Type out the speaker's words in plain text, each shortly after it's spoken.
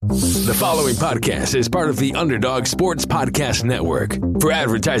The following podcast is part of the Underdog Sports Podcast Network. For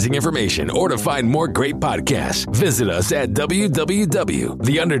advertising information or to find more great podcasts, visit us at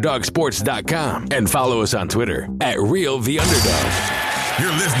www.theunderdogsports.com and follow us on Twitter at RealTheUnderdog.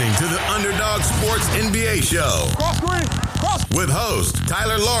 You're listening to the Underdog Sports NBA Show with host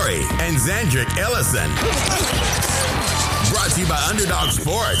Tyler Laurie and Zandrick Ellison. Brought to you by Underdog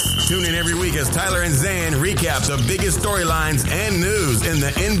Sports. Tune in every week as Tyler and Zan recap the biggest storylines and news in the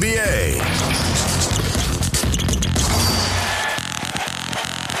NBA.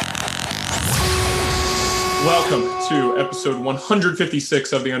 Welcome to episode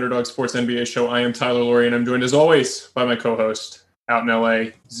 156 of the Underdog Sports NBA Show. I am Tyler Laurie, and I'm joined as always by my co-host out in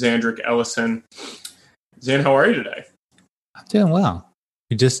LA, Zandrick Ellison. Zan, how are you today? I'm doing well.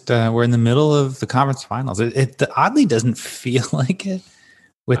 We just we're in the middle of the conference finals. It oddly doesn't feel like it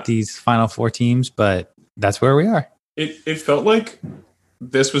with these final four teams, but that's where we are. It felt like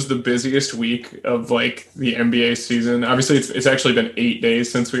this was the busiest week of like the NBA season. Obviously, it's actually been 8 days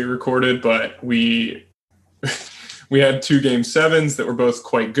since we recorded, but we had 2 game sevens that were both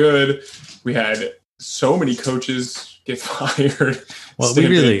quite good. We had so many coaches get fired. Well, we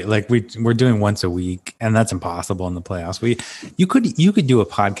really we're doing once a week, and that's impossible in the playoffs. You could do a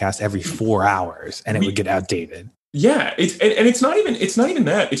podcast every 4 hours, and it would get outdated. Yeah, it's not even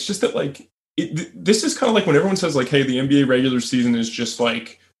that. It's just that this is kind of like when everyone says like, "Hey, the NBA regular season is just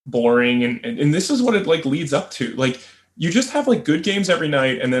like boring," and this is what it like leads up to. Like you just have like good games every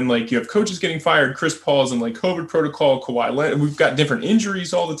night, and then like you have coaches getting fired, Chris Paul's and like COVID protocol, Kawhi Leonard. We've got different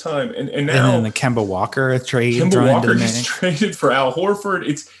injuries all the time, and now and then the Kemba Walker trade. Kemba Walker gets traded for Al Horford.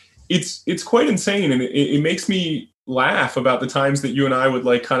 It's quite insane, and it makes me laugh about the times that you and I would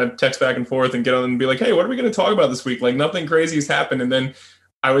like kind of text back and forth and get on and be like, "Hey, what are we going to talk about this week?" Like nothing crazy has happened, and then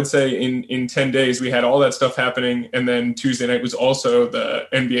I would say in 10 days we had all that stuff happening, and then Tuesday night was also the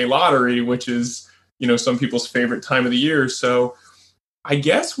NBA lottery, which is some people's favorite time of the year. So I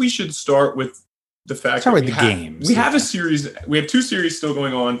guess we should start with the fact that games. We have a series. We have 2 series still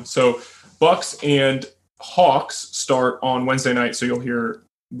going on. So Bucks and Hawks start on Wednesday night. So you'll hear,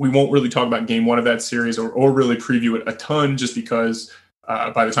 we won't really talk about game 1 of that series or really preview it a ton just because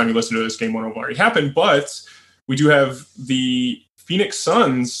by the time you listen to this, game 1 will already happen. But we do have the Phoenix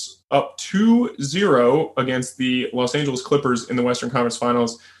Suns up 2-0 against the Los Angeles Clippers in the Western Conference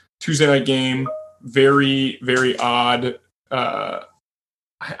Finals. Tuesday night game. Very, very odd. I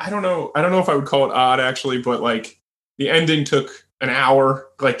don't know if I would call it odd actually, but like the ending took an hour.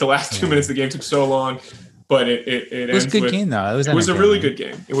 Like the last 2 minutes of the game took so long, but it was a good game though. It was a really good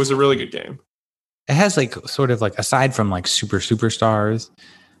game. It was a really good game. It has like sort of like aside from like superstars,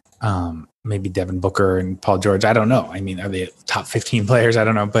 maybe Devin Booker and Paul George. I don't know. I mean, are they top 15 players? I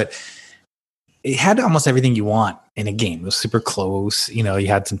don't know, but it had almost everything you want in a game. It was super close. You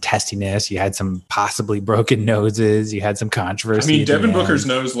had some testiness. You had some possibly broken noses. You had some controversy. I mean, Devin Booker's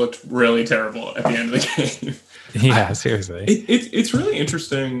nose looked really terrible at the end of the game. Yeah, seriously. It's really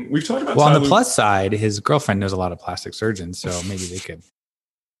interesting. We've talked about on the plus side, his girlfriend knows a lot of plastic surgeons, so maybe they could.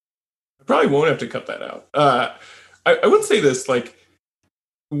 I probably won't have to cut that out. I would say this, like,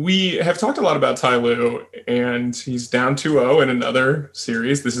 we have talked a lot about Ty Lue, and he's down 2-0 in another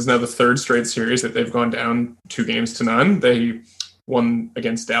series. This is now the 3rd straight series that they've gone down 2 games to none. They won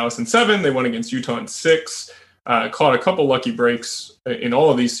against Dallas in 7. They won against Utah in 6. Caught a couple lucky breaks in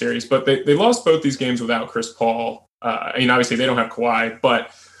all of these series, but they lost both these games without Chris Paul. I mean, obviously they don't have Kawhi,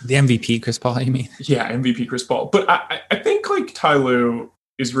 but the MVP Chris Paul, you mean? Yeah, MVP Chris Paul. But I think like Ty Lue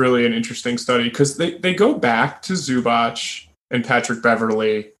is really an interesting study because they go back to Zubac and Patrick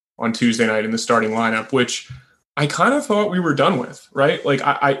Beverley on Tuesday night in the starting lineup, which I kind of thought we were done with, right? Like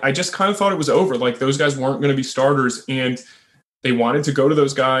I just kind of thought it was over. Like those guys weren't going to be starters, and they wanted to go to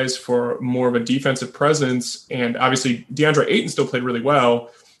those guys for more of a defensive presence. And obviously DeAndre Ayton still played really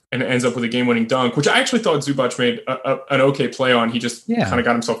well and ends up with a game-winning dunk, which I actually thought Zubac made an okay play on. He just kind of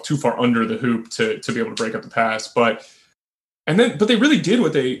got himself too far under the hoop to be able to break up the pass. But they really did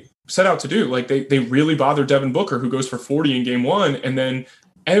what they set out to do. Like they really bothered Devin Booker, who goes for 40 in game 1, and then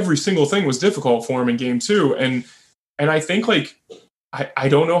every single thing was difficult for him in game 2. And I think like I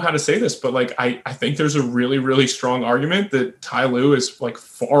don't know how to say this, but like I think there's a really, really strong argument that Ty Lue is like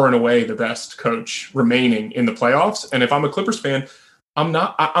far and away the best coach remaining in the playoffs. And if I'm a Clippers fan, I'm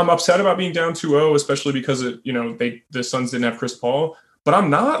upset about being down 2-0, especially because the Suns didn't have Chris Paul. But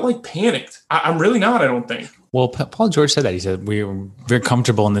I'm not like panicked. I'm really not, I don't think. Well, Paul George said that. He said, we're very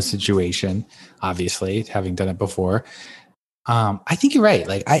comfortable in this situation, obviously, having done it before. I think you're right.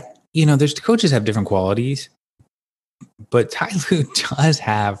 Like, there's coaches have different qualities, but Ty Lue does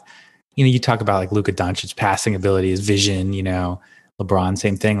have, you talk about like Luka Doncic's passing ability, his vision, LeBron,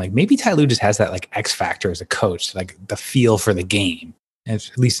 same thing. Like maybe Ty Lue just has that like X factor as a coach, like the feel for the game,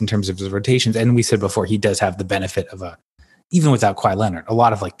 at least in terms of his rotations. And we said before, he does have the benefit of even without Kawhi Leonard, a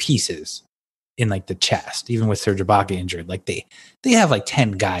lot of like pieces in like the chest, even with Serge Ibaka injured, like they have like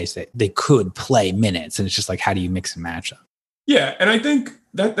 10 guys that they could play minutes. And it's just like, how do you mix and match them? Yeah. And I think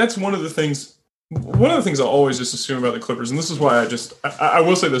that's one of the things I'll always just assume about the Clippers. And this is why I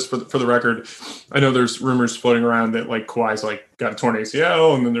will say this for the record. I know there's rumors floating around that like Kawhi's like got a torn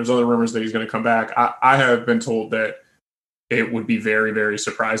ACL, and then there's other rumors that he's going to come back. I have been told that it would be very, very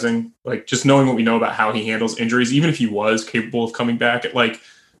surprising. Like just knowing what we know about how he handles injuries, even if he was capable of coming back at like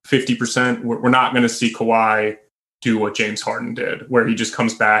 50%, we're not going to see Kawhi do what James Harden did, where he just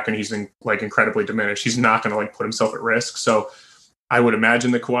comes back and he's incredibly diminished. He's not going to like put himself at risk. So I would imagine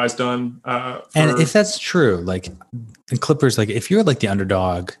that Kawhi's done. And if that's true, like the Clippers, like if you're like the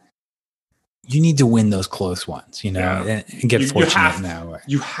underdog, you need to win those close ones, you know, and get fortunate in that way.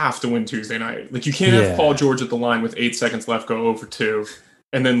 You have to win Tuesday night. Like you can't have Paul George at the line with 8 seconds left, go 0 for 2.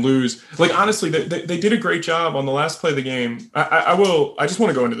 And then lose. Like, honestly, they did a great job on the last play of the game. I just want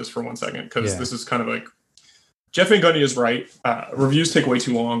to go into this for 1 second because this is kind of like Jeff Van Gundy is right. Reviews take way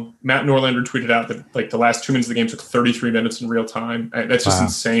too long. Matt Norlander tweeted out that like the last 2 minutes of the game took 33 minutes in real time. That's just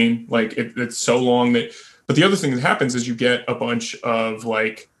insane. Like it's so long but the other thing that happens is you get a bunch of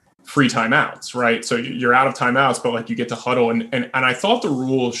like free timeouts, right? So you're out of timeouts, but like you get to huddle. And I thought the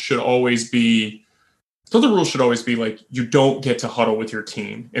rule should always be like you don't get to huddle with your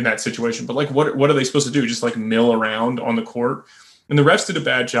team in that situation. But like what are they supposed to do? Just like mill around on the court? And the refs did a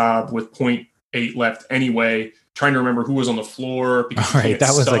bad job with 0.8 left anyway, trying to remember who was on the floor. Right,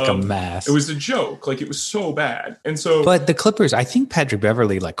 that was like a mess. It was a joke. Like it was so bad. And so, but the Clippers, I think Patrick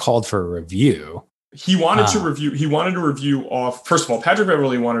Beverley like called for a review. He wanted to review. He wanted to review off. First of all, Patrick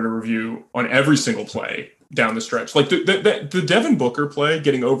Beverley wanted a review on every single play down the stretch. Like the Devin Booker play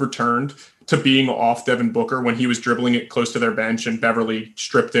getting overturned to being off Devin Booker when he was dribbling it close to their bench and Beverley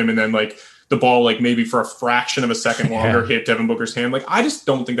stripped him, and then like the ball like maybe for a fraction of a second longer hit Devin Booker's hand. Like I just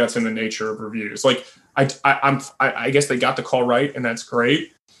don't think that's in the nature of reviews. Like I guess they got the call right, and that's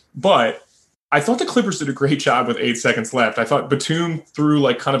great. But I thought the Clippers did a great job with 8 seconds left. I thought Batum threw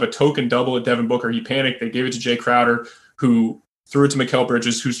like kind of a token double at Devin Booker. He panicked. They gave it to Jay Crowder, who threw it to Mikal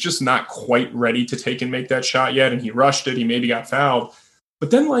Bridges, who's just not quite ready to take and make that shot yet. And he rushed it. He maybe got fouled.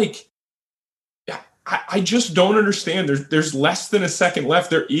 But then like, I just don't understand. There's less than a second left.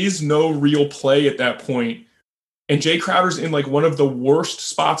 There is no real play at that point. And Jay Crowder's in like one of the worst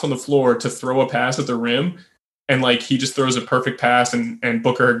spots on the floor to throw a pass at the rim. And like he just throws a perfect pass, and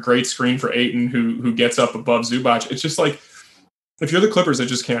Booker, a great screen for Ayton, who gets up above Zubac. It's just like, if you're the Clippers, it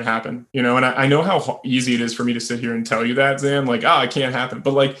just can't happen, you know? And I know how easy it is for me to sit here and tell you that, Zan, like, it can't happen.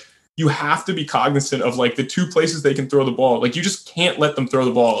 But like, you have to be cognizant of like the two places they can throw the ball. Like you just can't let them throw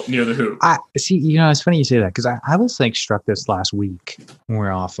the ball near the hoop. I see, you know, it's funny you say that because I was like struck this last week when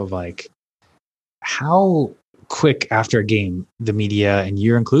we're off of like how quick after a game, the media, and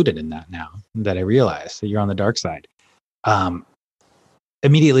you're included in that now that I realize that you're on the dark side.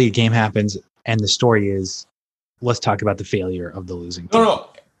 Immediately a game happens and the story is, let's talk about the failure of the losing team. No.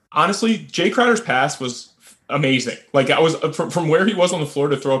 Honestly, Jay Crowder's pass was amazing. Like I was from where he was on the floor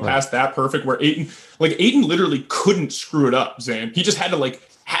to throw a pass that perfect, where Ayton literally couldn't screw it up, Zan. He just had to like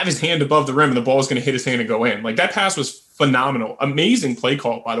have his hand above the rim and the ball was going to hit his hand and go in. Like that pass was phenomenal. Amazing play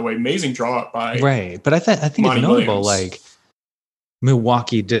call, by the way. Amazing draw up by But I think Monty it's notable. Williams. Like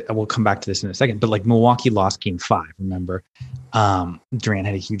Milwaukee did. We'll come back to this in a second. But like Milwaukee lost Game 5. Remember, Durant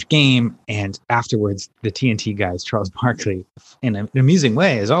had a huge game, and afterwards, the TNT guys, Charles Barkley, in an amusing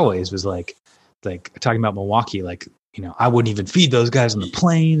way, as always, was like talking about Milwaukee, like, you know, I wouldn't even feed those guys on the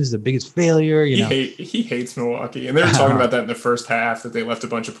planes. The biggest failure. You know, he hates Milwaukee, and they were talking about that in the first half, that they left a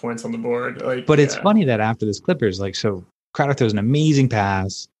bunch of points on the board. Like, but it's funny that after this Clippers, like, so Crowder throws an amazing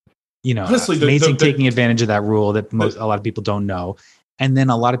pass. You know, honestly, amazing taking advantage of that rule that a lot of people don't know. And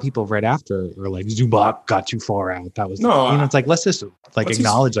then a lot of people right after were like, Zubac got too far out. That was, it's like, let's just like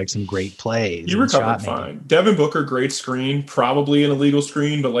acknowledge like some great plays. He recovered fine. Devin Booker, great screen, probably an illegal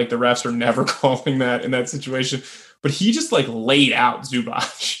screen, but like the refs are never calling that in that situation. But he just like laid out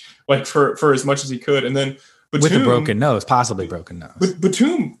Zubac like for as much as he could. And then Batum, with a broken nose, possibly broken nose. But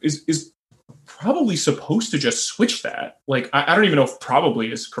Batum is probably supposed to just switch that. Like, I don't even know if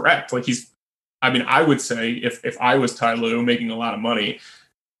probably is correct. Like I would say if I was Ty Lue making a lot of money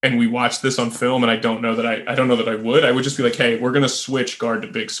and we watched this on film, and I don't know that I would just be like, hey, we're going to switch guard to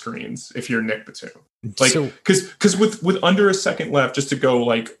big screens if you're Nick Batum. Like, because with under a second left, just to go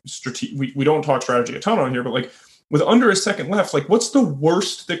like, we don't talk strategy a ton on here, but like with under a second left, like what's the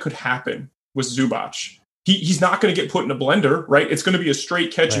worst that could happen with Zubac? he's not going to get put in a blender, right? It's going to be a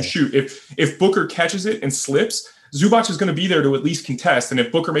straight catch and shoot. If Booker catches it and slips, Zubac is going to be there to at least contest. And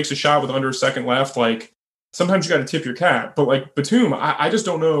if Booker makes a shot with under a second left, like sometimes you got to tip your cap. But like Batum, I just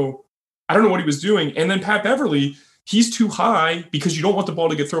don't know. I don't know what he was doing. And then Pat Beverly, he's too high because you don't want the ball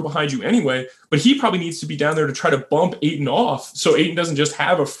to get thrown behind you anyway. But he probably needs to be down there to try to bump Ayton off so Ayton doesn't just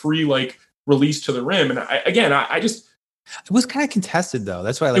have a free like release to the rim. And I just. It was kind of contested though.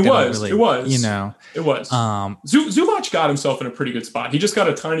 That's why like, it was. You know, it was. Zubac got himself in a pretty good spot. He just got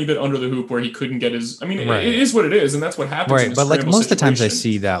a tiny bit under the hoop where he couldn't get his. I mean, it is what it is, and that's what happens. Right, but like most of the times I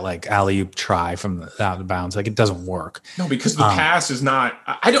see that like alley-oop try from out of bounds, like it doesn't work. No, because the pass is not.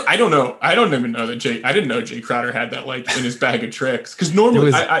 I don't know. I don't even know that I didn't know Jay Crowder had that like in his bag of tricks. Because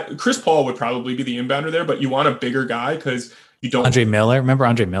normally, Chris Paul would probably be the inbounder there, but you want a bigger guy because. You don't. Andre Miller. Remember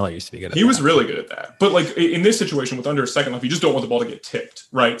Andre Miller used to be good at that. He was really good at that. But like in this situation with under a second left, you just don't want the ball to get tipped,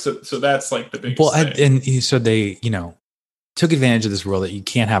 right? So that's like the biggest thing. And so they, took advantage of this rule that you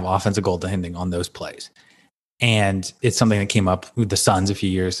can't have offensive goaltending on those plays. And it's something that came up with the Suns a few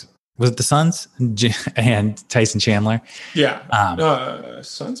years. Was it the Suns and Tyson Chandler? Yeah.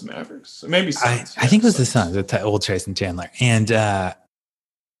 Suns, Mavericks. Maybe Suns. I think it was the Suns, old Tyson Chandler.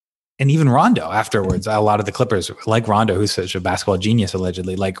 And even Rondo afterwards, a lot of the Clippers, like Rondo, who's such a basketball genius,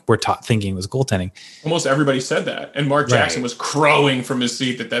 allegedly, like we're thinking was goaltending. Almost everybody said that. And Mark Jackson was crowing from his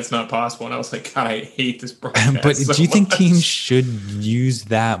seat that that's not possible. And I was like, God, I hate this broadcast. But so do you think much. Teams should use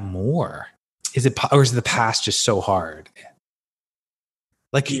that more? Or is the pass just so hard?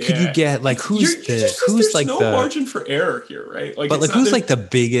 Like, could you get like there's no margin for error here, right? Like, but like who's like the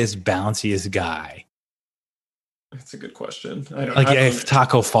biggest bounciest guy? That's a good question. I don't like if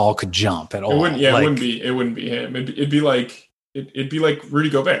Taco Fall could jump at all. It wouldn't be him. It'd be like Rudy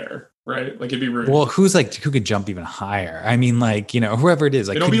Gobert, right? Like it'd be Rudy. Well, who could jump even higher? I mean, like, whoever it is.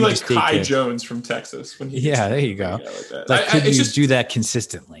 Like it'll be like Kai Jones from Texas. There you go. Could you do that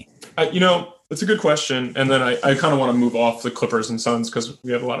consistently? It's a good question. And then I kind of want to move off the Clippers and Suns because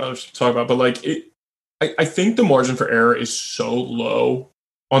we have a lot of others to talk about. But like I think the margin for error is so low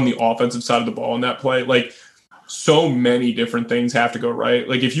on the offensive side of the ball in that play. Like so many different things have to go right.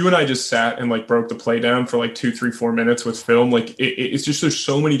 Like if you and I just sat and like broke the play down for like 2, 3, 4 minutes with film, like it's just, there's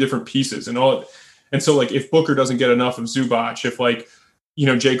so many different pieces and all. And so like if Booker doesn't get enough of Zubac, if like,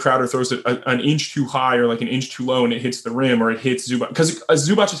 Jay Crowder throws it an inch too high or like an inch too low and it hits the rim or it hits Zubac because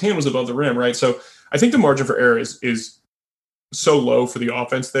Zubac's hand was above the rim. Right. So I think the margin for error is so low for the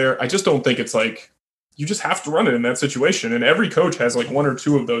offense there. I just don't think it's like, you just have to run it in that situation. And every coach has like one or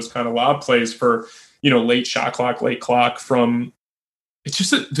two of those kind of lob plays for, late shot clock, late clock from it's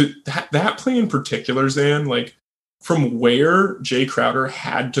just that play in particular, Zan, like from where Jay Crowder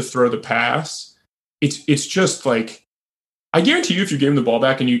had to throw the pass, it's just like, I guarantee you if you gave him the ball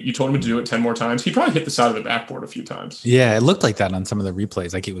back and you told him to do it 10 more times, he probably hit the side of the backboard a few times. Yeah, it looked like that on some of the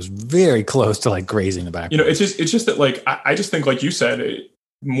replays. Like it was very close to like grazing the backboard. It's just that like, I just think like you said,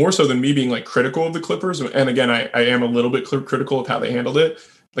 more so than me being like critical of the Clippers. And again, I am a little bit critical of how they handled it.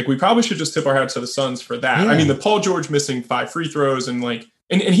 Like we probably should just tip our hats to the Suns for that. Yeah. I mean, the Paul George missing 5 free throws and like,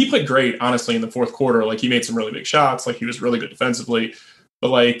 and he played great, honestly, in the fourth quarter. Like he made some really big shots. Like he was really good defensively, but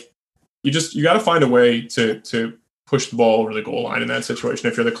like you got to find a way to push the ball over the goal line in that situation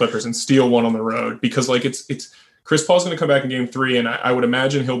if you're the Clippers and steal one on the road because like it's Chris Paul's going to come back in game 3 and I would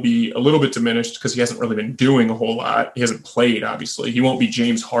imagine he'll be a little bit diminished because he hasn't really been doing a whole lot. He hasn't played, obviously. He won't be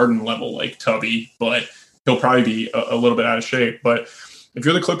James Harden level like Tubby, but he'll probably be a little bit out of shape. But if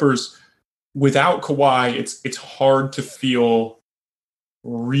you're the Clippers, without Kawhi, it's hard to feel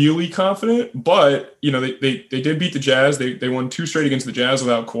really confident. But, they did beat the Jazz. They won 2 straight against the Jazz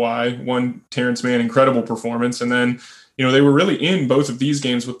without Kawhi. One Terrence Mann incredible performance. And then, they were really in both of these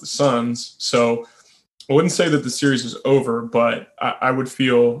games with the Suns. So I wouldn't say that the series is over, but I would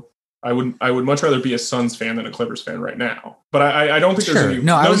much rather be a Suns fan than a Clippers fan right now. But I don't think there's any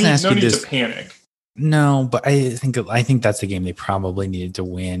no need to panic. No, but I think that's the game they probably needed to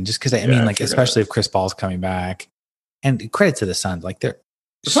win just because I mean, like, especially if Chris Paul's coming back and credit to the Suns, like the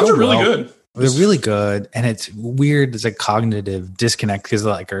Suns are really good. They're really good. And it's weird. It's a cognitive disconnect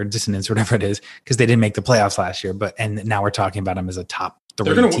or dissonance, whatever it is, because they didn't make the playoffs last year, and now we're talking about them as a top 3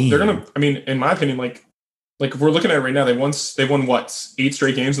 team. They're going to, I mean, in my opinion, like if we're looking at it right now, they won what, 8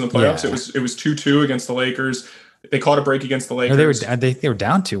 straight games in the playoffs. Yeah. It was 2-2 against the Lakers. They caught a break against the Lakers. No, they were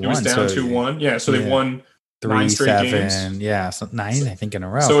down 2-1. It was down 2-1. Yeah, so they won 3, 9 straight 7, games. yeah, 9 I think in a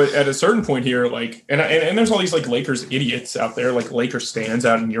row. So at a certain point here, like, and there's all these like Lakers idiots out there, like Lakers stands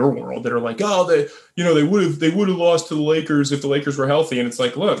out in your world that are like, oh, they would have lost to the Lakers if the Lakers were healthy, and it's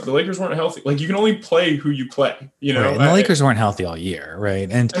like, look, the Lakers weren't healthy. Like, you can only play who you play, you know. Right. And the Lakers weren't healthy all year, right?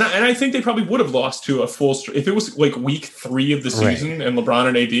 And I think they probably would have lost to a full if it was like week 3 of the season and LeBron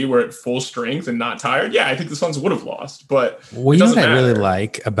and AD were at full strength and not tired. Yeah, I think the Suns would have lost, but well, you know what I really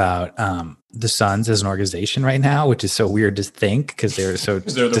like about the Suns as an organization right now, which is so weird to think because they're so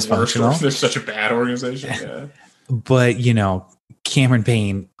dysfunctional. They're such a bad organization. Yeah. But, you know, Cameron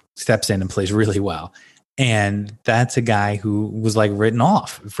Payne steps in and plays really well. And that's a guy who was like written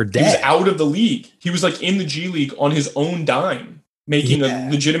off for dead. He was out of the league. He was like in the G League on his own dime, making a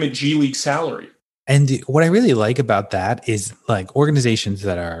legitimate G League salary. And what I really like about that is like organizations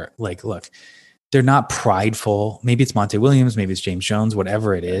that are like, look, they're not prideful. Maybe it's Monte Williams, maybe it's James Jones,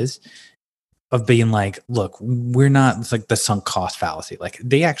 whatever it is. Of being like, look, we're not, it's like the sunk cost fallacy. Like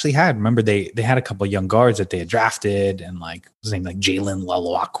they actually had, remember they had a couple of young guards that they had drafted and like his name like Jalen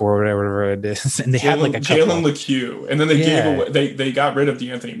Laloc or whatever it is. And they had like a couple. Jalen LeCue. And then they gave away, they got rid of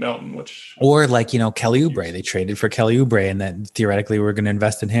DeAnthony Melton, which. Or like, you know, Kelly Oubre, they traded for Kelly Oubre and then theoretically we're going to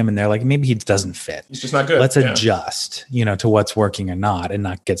invest in him. And they're like, maybe he doesn't fit. He's just not good. Let's adjust, you know, to what's working or not and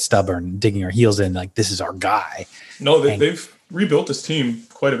not get stubborn, digging our heels in. Like this is our guy. No, they've rebuilt this team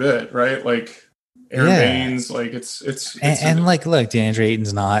quite a bit, right? Like, Aaron Baines, like it's and like look, DeAndre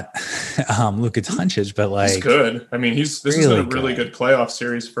Ayton's not Luka Doncic, but like he's good. I mean, this has been a really good playoff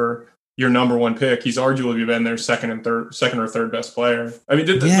series for your number one pick. He's arguably been their second or third best player. I mean,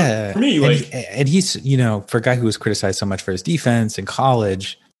 for me, like, and he's, you know, for a guy who was criticized so much for his defense in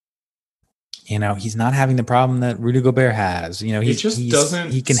college, you know, he's not having the problem that Rudy Gobert has. You know,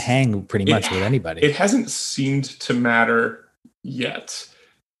 he can hang pretty much with anybody. It hasn't seemed to matter yet.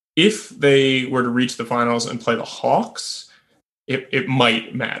 If they were to reach the finals and play the Hawks, it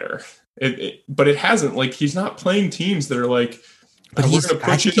might matter. But it hasn't. Like, he's not playing teams that are like, we're going to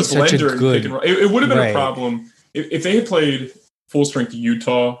put you in the blender and pick and roll. It would have been a problem. If they had played full strength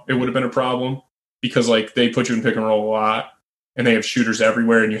Utah, it would have been a problem because, like, they put you in pick and roll a lot and they have shooters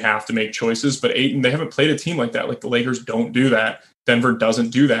everywhere and you have to make choices. But Ayton, they haven't played a team like that. Like, the Lakers don't do that. Denver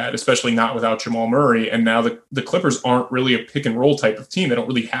doesn't do that, especially not without Jamal Murray. And now the Clippers aren't really a pick and roll type of team. They don't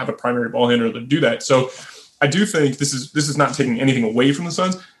really have a primary ball handler to do that. So I do think this is not taking anything away from the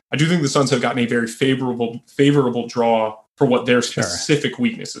Suns. I do think the Suns have gotten a very favorable draw for what their specific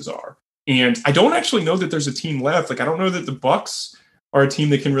weaknesses are. And I don't actually know that there's a team left. Like, I don't know that the Bucks are a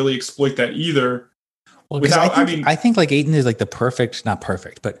team that can really exploit that either. Well, I think like Ayton is like not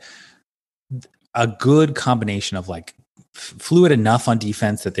perfect, but a good combination of like fluid enough on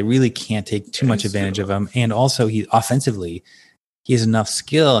defense that they really can't take too much advantage of him. And also he offensively, he has enough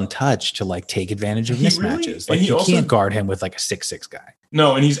skill and touch to like take advantage of mismatches. Like you can't guard him with like a 6'6" guy.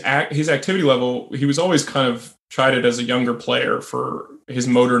 No. And his activity level, he was always kind of tried it as a younger player for his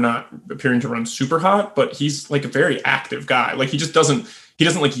motor not appearing to run super hot, but he's like a very active guy. Like he doesn't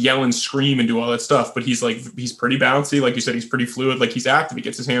like yell and scream and do all that stuff, but he's pretty bouncy. Like you said, he's pretty fluid. Like he's active. He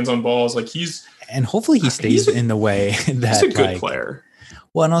gets his hands on balls. Like and hopefully he stays in the way that he's a good player.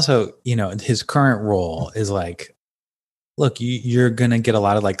 Well, and also, you know, his current role is like, look, you're going to get a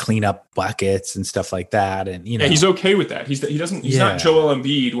lot of like cleanup buckets and stuff like that. And, you know, he's okay with that. He's not Joel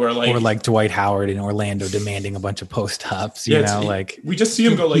Embiid or like Dwight Howard in Orlando demanding a bunch of post ups, you know, like we just see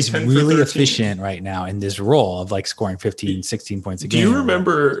him go like he's 10 really for 13. Efficient right now in this role of like scoring 15, 16 points a game.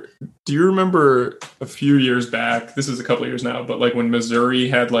 Do you remember a few years back, this is a couple of years now, but like when Missouri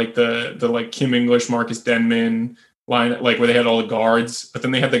had like the like Kim English, Marcus Denman line, like where they had all the guards, but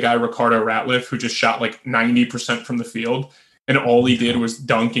then they had the guy Ricardo Ratliff who just shot like 90% from the field and all he did was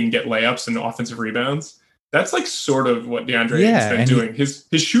dunk and get layups and offensive rebounds. That's like sort of what DeAndre has been doing. His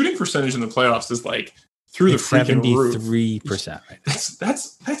shooting percentage in the playoffs is like through the freaking 73%. Right?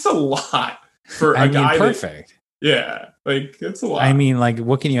 That's a lot for a guy. Perfect. Like it's a lot. I mean, like,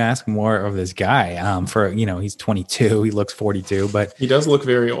 what can you ask more of this guy? For, you know, he's 22, he looks 42, but he does look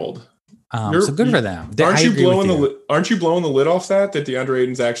very old. So good for them. Aren't you blowing the lid off that DeAndre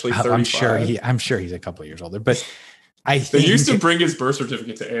Ayton's actually 35? I'm sure he's a couple of years older, but they used to bring his birth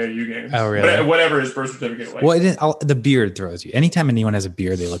certificate to AAU games. Oh, really? Whatever his birth certificate was. Well, the beard throws you. Anytime anyone has a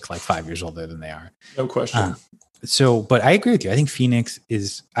beard, they look like 5 years older than they are. No question. But I agree with you. I think Phoenix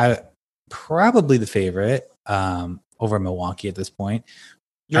is probably the favorite over Milwaukee at this point.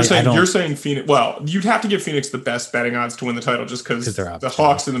 You're saying Phoenix. Well, you'd have to give Phoenix the best betting odds to win the title, just because the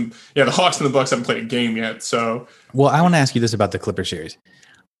Hawks and the Bucks haven't played a game yet. So, well, I want to ask you this about the Clippers series.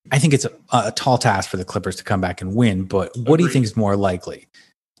 I think it's a tall task for the Clippers to come back and win, but what do you think is more likely?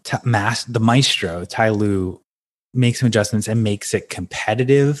 the maestro, Ty Lue, makes some adjustments and makes it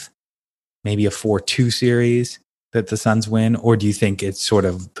competitive, maybe a 4-2 series that the Suns win? Or do you think it's sort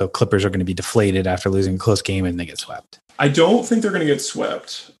of the Clippers are going to be deflated after losing a close game and they get swept? I don't think they're going to get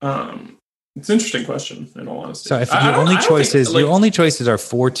swept. It's an interesting question, in all honesty. So if your only choices are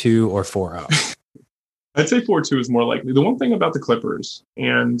 4-2 or 4-0. I'd say 4-2 is more likely. The one thing about the Clippers,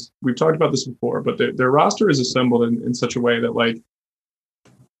 and we've talked about this before, but their roster is assembled in such a way that like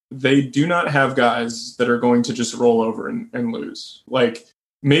they do not have guys that are going to just roll over and lose. Like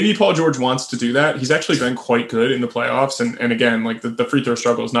maybe Paul George wants to do that. He's actually been quite good in the playoffs. And again, like the free throw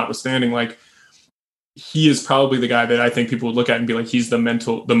struggle is notwithstanding, like he is probably the guy that I think people would look at and be like, he's the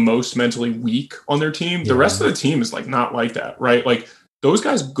most mentally weak on their team. Yeah. The rest of the team is like not like that, right? Like those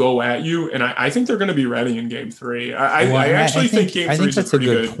guys go at you, and I think they're going to be ready in Game 3. I think Game 3 is a pretty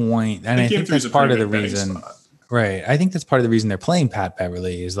good point, and I think that's part of the reason. Right, I think that's part of the reason they're playing Pat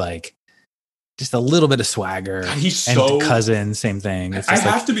Beverly is like just a little bit of swagger. He's and so Cousins, same thing. I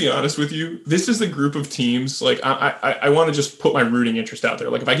have to be honest with you. This is the group of teams. Like I want to just put my rooting interest out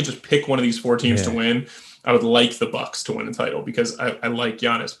there. Like if I could just pick one of these 4 teams to win, I would like the Bucks to win the title because I like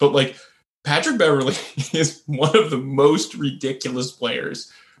Giannis. But like Patrick Beverly is one of the most ridiculous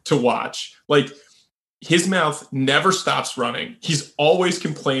players to watch. Like his mouth never stops running. He's always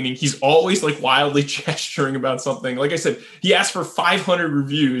complaining. He's always like wildly gesturing about something. Like I said, he asked for 500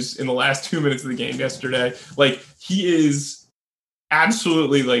 reviews in the last 2 minutes of the game yesterday. Like he is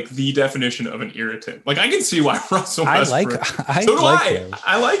absolutely like the definition of an irritant. Like I can see why Russell Westbrook. I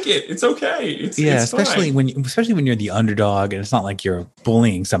like it. It's okay. It's especially fine. when you're the underdog and it's not like you're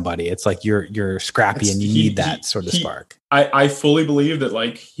bullying somebody. It's like you're scrappy and you need that sort of spark. I fully believe that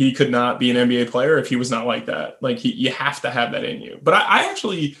like he could not be an NBA player if he was not like that. Like you have to have that in you. But I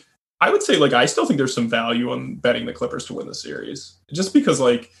would say like I still think there's some value on betting the Clippers to win the series just because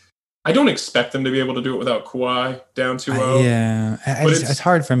like I don't expect them to be able to do it without Kawhi down 2-0. Yeah, it's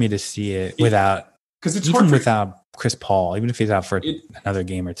hard for me to see it without without Chris Paul, even if he's out for another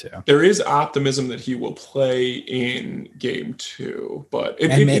game or two. There is optimism that he will play in Game 2, but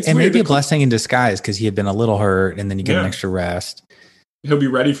it's maybe a blessing in disguise because he had been a little hurt, and then you get an extra rest. He'll be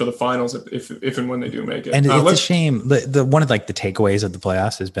ready for the finals if and when they do make it. And it's a shame. The one of like the takeaways of the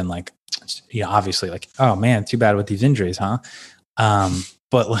playoffs has been like, obviously like, oh man, too bad with these injuries, huh?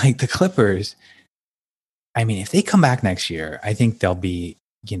 But like the Clippers, I mean, if they come back next year, I think they'll be,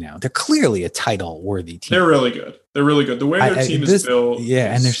 they're clearly a title-worthy team. They're really good. The way their team is built.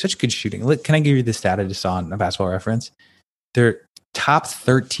 Yeah, and they're such good shooting. Look, can I give you the stat I just saw on a Basketball Reference? They're top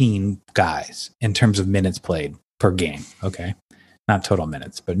 13 guys in terms of minutes played per game, okay? Not total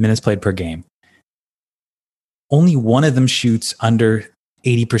minutes, but minutes played per game. Only one of them shoots under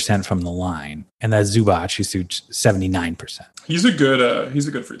 80% from the line, and that's Zubac, who shoots 79%. He's a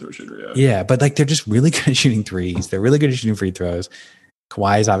good free throw shooter, yeah. Yeah, but like they're just really good at shooting threes. They're really good at shooting free throws.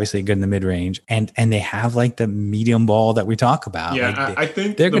 Kawhi is obviously good in the mid range, and they have like the medium ball that we talk about. Yeah, like I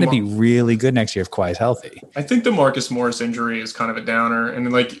think they're going to be really good next year if Kawhi's healthy. I think the Marcus Morris injury is kind of a downer,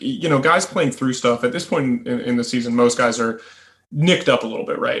 and like guys playing through stuff at this point in the season, most guys are nicked up a little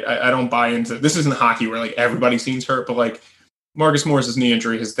bit, right? I don't buy into this. Isn't hockey where like everybody seems hurt, but like Marcus Morris's knee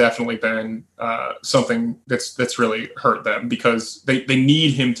injury has definitely been something that's really hurt them because they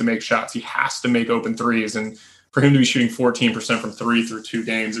need him to make shots. He has to make open threes, and for him to be shooting 14% from 3 through 2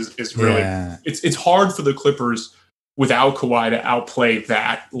 games is really it's hard for the Clippers without Kawhi to outplay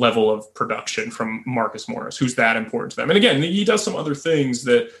that level of production from Marcus Morris, who's that important to them. And again, he does some other things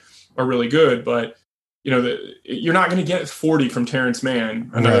that are really good, but you're not going to get 40 from Terrence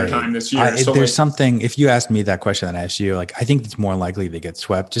Mann another time this year. There's something, if you asked me that question that I asked you, like, I think it's more likely they get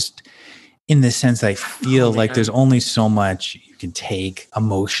swept just in the sense I feel like there's only so much you can take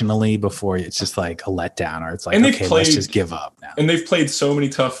emotionally before it's just like a letdown or it's like, okay, let's just give up now. And they've played so many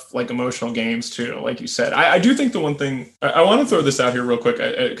tough, like emotional games too, like you said. I do think the one thing, I want to throw this out here real quick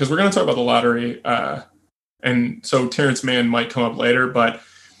because we're going to talk about the lottery. And so Terrence Mann might come up later, but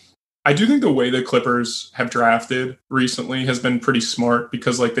I do think the way the Clippers have drafted recently has been pretty smart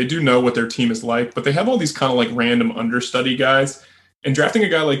because like they do know what their team is like, but they have all these kind of like random understudy guys, and drafting a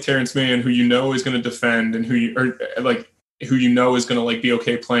guy like Terrence Mann, who is going to defend and who is going to like be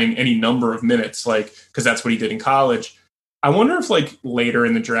okay playing any number of minutes, like, cause that's what he did in college. I wonder if like later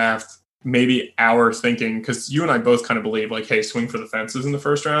in the draft, maybe our thinking, cause you and I both kind of believe like, hey, swing for the fences in the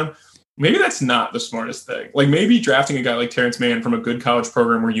first round. Maybe that's not the smartest thing. Like maybe drafting a guy like Terrence Mann from a good college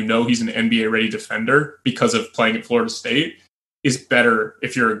program where he's an NBA-ready defender because of playing at Florida State is better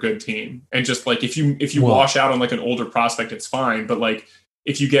if you're a good team. And just like if you wash out on like an older prospect, it's fine. But like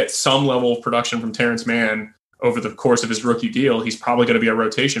if you get some level of production from Terrence Mann over the course of his rookie deal, he's probably going to be a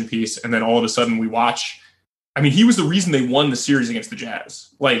rotation piece. And then all of a sudden we watch. I mean, he was the reason they won the series against the Jazz.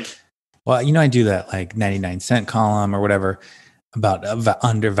 Like, well, I do that like 99-cent column or whatever about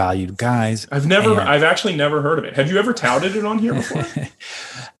undervalued guys. I've actually never heard of it. Have you ever touted it on here before?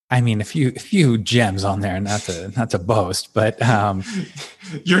 I mean, a few gems on there, not to boast, but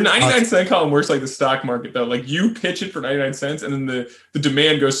your 99-cent column works like the stock market, though. Like, you pitch it for 99 cents, and then the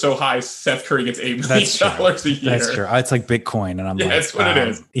demand goes so high, Seth Curry gets $8 million a year. That's true. It's like Bitcoin, and I'm like, that's what it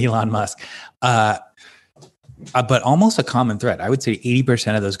is. Elon Musk. But almost a common thread. I would say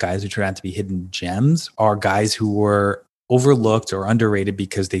 80% of those guys who turn out to be hidden gems are guys who were overlooked or underrated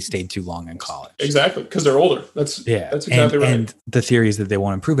because they stayed too long in college. Exactly, because they're older. That's exactly right. And the theory is that they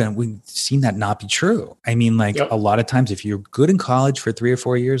won't improve, and we've seen that not be true. I mean, like a lot of times, if you're good in college for 3 or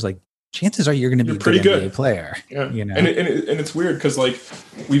 4 years, like chances are you're going to be a pretty good NBA player. Yeah, and it's weird because like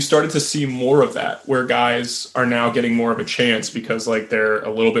we've started to see more of that, where guys are now getting more of a chance because like they're a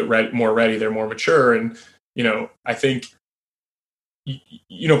little bit more ready, they're more mature, and I think.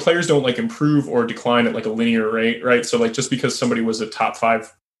 Players don't like improve or decline at like a linear rate, right? So like just because somebody was a top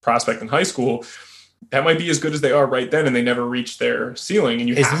 5 prospect in high school, that might be as good as they are right then, and they never reach their ceiling. And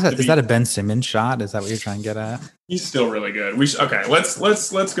is that a Ben Simmons shot? Is that what you're trying to get at? He's still really good. Let's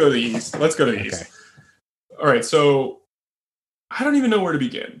go to the East. Let's go to the East. All right, so I don't even know where to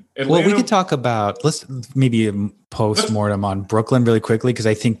begin. Well, we could talk about, let's maybe post-mortem on Brooklyn really quickly, because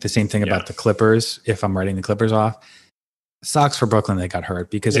I think the same thing about the Clippers, if I'm writing the Clippers off. Sucks for Brooklyn they got hurt,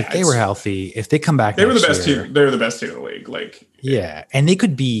 because if they were healthy, if they come back, they were the best team. They're the best team in the league. Like, and they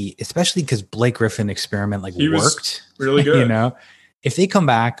could be, especially because Blake Griffin experiment worked really good. If they come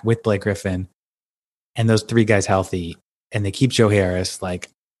back with Blake Griffin and those 3 guys healthy, and they keep Joe Harris, like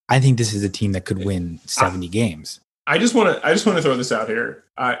I think this is a team that could win 70 games. I just want to throw this out here.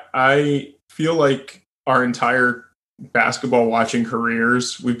 I feel like our entire basketball watching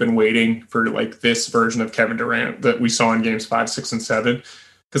careers, we've been waiting for like this version of Kevin Durant that we saw in games 5, 6, and 7.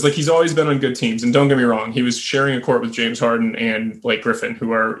 Because like he's always been on good teams. And don't get me wrong, he was sharing a court with James Harden and Blake Griffin,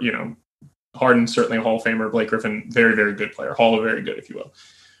 who are, Harden certainly a Hall of Famer, Blake Griffin, very, very good player, Hall of very good, if you will.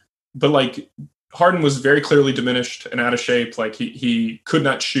 But like Harden was very clearly diminished and out of shape. Like he could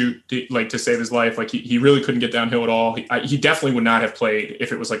not shoot to save his life. Like he really couldn't get downhill at all. He definitely would not have played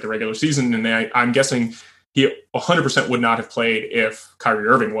if it was like the regular season. And I'm guessing he 100% would not have played if Kyrie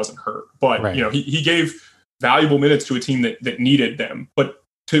Irving wasn't hurt. But, he gave valuable minutes to a team that needed them. But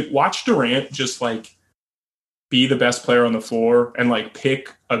to watch Durant just like be the best player on the floor and like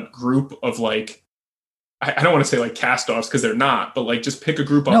pick a group of like, I don't want to say like cast-offs because they're not, but like just pick a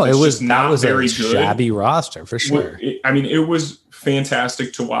group of very good. Shabby roster for sure. It was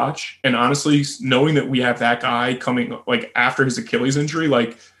fantastic to watch. And honestly, knowing that we have that guy coming like after his Achilles injury,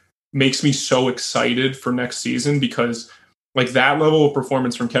 like makes me so excited for next season, because like that level of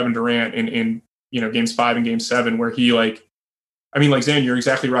performance from Kevin Durant in games 5 and game 7, where he Zan, you're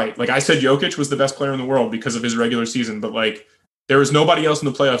exactly right. Like I said, Jokic was the best player in the world because of his regular season, but like there is nobody else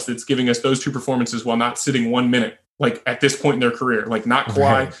in the playoffs that's giving us those 2 performances while not sitting 1 minute, like at this point in their career. Like not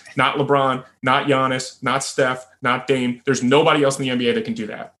Kawhi, not LeBron, not Giannis, not Steph, not Dame. There's nobody else in the NBA that can do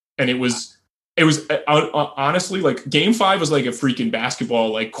that. And it was honestly like game 5 was like a freaking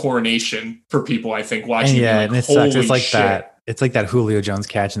basketball like coronation for people, I think, watching. And it sucks. It's like that. It's like that Julio Jones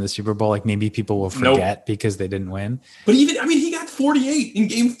catch in the Super Bowl. Like maybe people will forget because they didn't win. But he got 48 in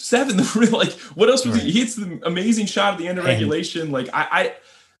game 7. Like what else was he hits the amazing shot at the end of regulation. Like I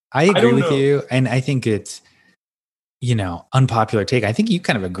agree with you. And I think it's, unpopular take. I think you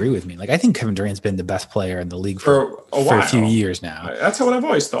kind of agree with me. Like I think Kevin Durant's been the best player in the league for a few years now. That's what I've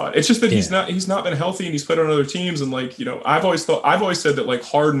always thought. It's just that he's not been healthy, and he's played on other teams. And like, I've always said that like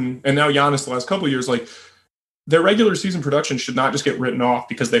Harden and now Giannis the last couple of years, like their regular season production should not just get written off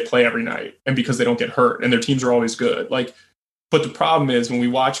because they play every night and because they don't get hurt and their teams are always good. Like, but the problem is when we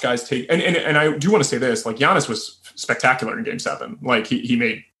watch guys take, and I do want to say this, like Giannis was spectacular in game 7. Like he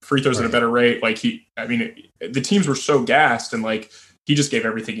made free throws at a better rate. Like the teams were so gassed, and like he just gave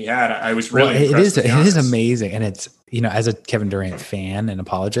everything he had. I was really impressed. It is amazing. And it's, as a Kevin Durant fan and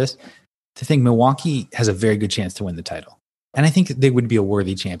apologist, to think Milwaukee has a very good chance to win the title. And I think they would be a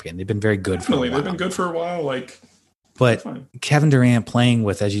worthy champion. They've been very good. Definitely. They've been good for a while. But Kevin Durant playing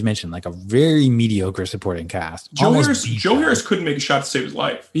with, as you mentioned, like a very mediocre supporting cast. Joe Harris couldn't make a shot to save his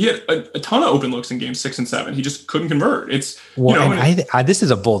life. He had a ton of open looks in games 6 and 7. He just couldn't convert. It's this is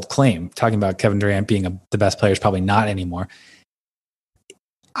a bold claim. Talking about Kevin Durant being the best player is probably not anymore.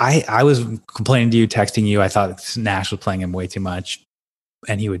 I was complaining to you, texting you. I thought Nash was playing him way too much,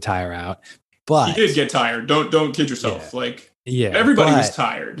 and he would tire out. But he did get tired. Don't kid yourself. Everybody was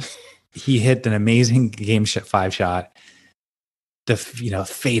tired. he hit an amazing game 5 shot. The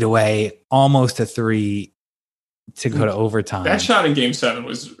fade away, almost a 3 to go to overtime. That shot in game 7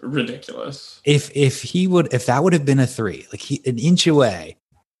 was ridiculous. If that would have been a 3, like an inch away,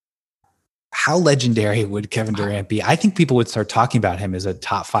 how legendary would Kevin Durant be? I think people would start talking about him as a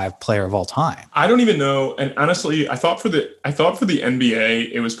top 5 player of all time. I don't even know. And honestly, I thought for the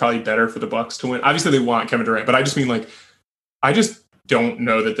NBA, it was probably better for the Bucks to win. Obviously, they want Kevin Durant, but I just mean like, I just don't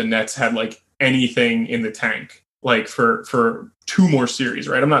know that the Nets had like anything in the tank like for 2 more series,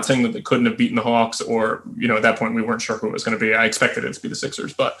 right? I'm not saying that they couldn't have beaten the Hawks or, at that point we weren't sure who it was going to be. I expected it to be the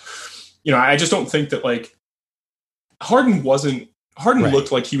Sixers, but I just don't think that like Harden right.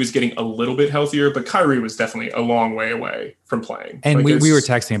 Looked like he was getting a little bit healthier, but Kyrie was definitely a long way away from playing. And like we were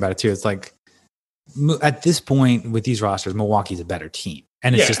texting about it too. It's like at this point with these rosters, Milwaukee's a better team.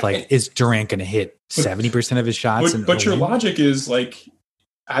 And it's just like, is Durant going to hit 70% of his shots? But your logic is like,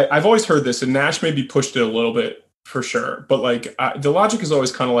 I've always heard this, and Nash maybe pushed it a little bit for sure. But like the logic is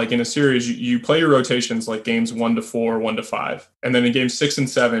always kind of like in a series, you play your rotations like games 1 to 4, 1 to 5. And then in games 6 and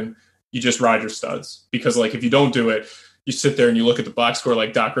 7, you just ride your studs. Because like if you don't do it, you sit there and you look at the box score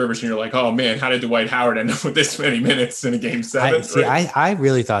like Doc Rivers and you're like, oh man, how did Dwight Howard end up with this many minutes in a game 7? I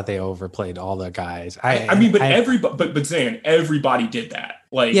really thought they overplayed all the guys. But Zan, everybody did that.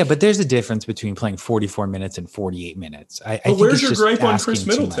 Like, yeah, but there's a difference between playing 44 minutes and 48 minutes. I think where's your gripe on Chris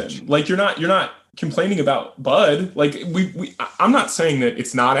Middleton? Like you're not complaining about Bud. Like I'm not saying that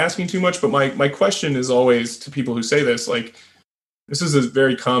it's not asking too much, but my question is always to people who say this, like, this is a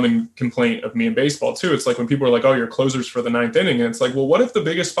very common complaint of me in baseball too. It's like when people are like, oh, you're closers for the 9th inning. And it's like, well, what if the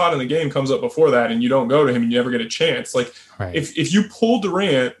biggest spot in the game comes up before that and you don't go to him and you never get a chance? Like right. if you pull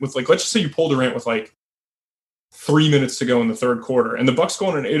Durant with like, let's just say you pull Durant with like 3 minutes to go in the 3rd quarter and the Bucks go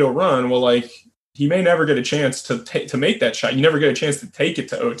on an 8-0 run. Well, like he may never get a chance to make that shot. You never get a chance to take it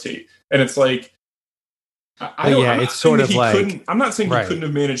to OT. And it's like, it's sort of like, I'm not saying right. he couldn't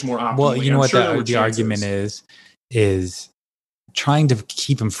have managed more optimally. Well, you know what the argument is trying to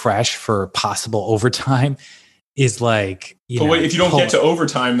keep him fresh for possible overtime is like, if you don't get to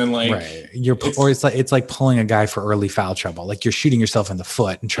overtime, then like, right. It's like pulling a guy for early foul trouble. Like you're shooting yourself in the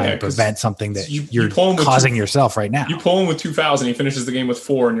foot and trying to prevent something that you're causing yourself right now. You pull him with 2 fouls and he finishes the game with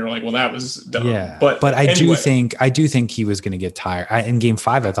 4 and you're like, well, that was dumb. Yeah. But I do think he was going to get tired. In game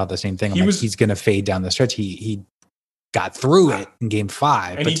 5, I thought the same thing. He's going to fade down the stretch. He got through it in game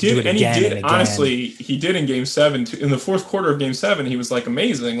 5, and but he did. Again. Honestly, he did in game 7. In the 4th quarter of game 7, he was like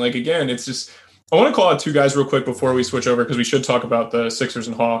amazing. Like again, it's just. I want to call out 2 guys real quick before we switch over because we should talk about the Sixers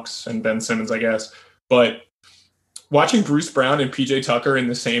and Hawks and Ben Simmons, I guess. But watching Bruce Brown and PJ Tucker in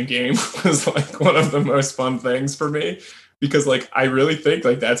the same game was like one of the most fun things for me because like I really think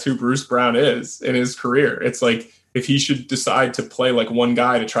like that's who Bruce Brown is in his career. It's like if he should decide to play like one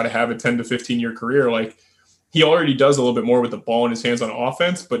guy to try to have a 10 to 15 year career, like he already does a little bit more with the ball in his hands on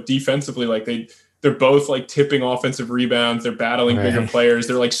offense, but defensively, like they're both like tipping offensive rebounds. They're battling bigger players.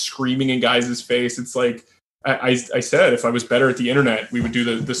 They're like screaming in guys' face. It's like, I said, if I was better at the internet, we would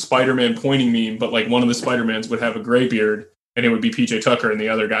do the Spider-Man pointing meme, but like one of the Spider-Mans would have a gray beard and it would be PJ Tucker and the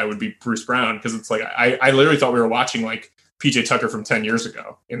other guy would be Bruce Brown. Cause it's like, I literally thought we were watching like PJ Tucker from 10 years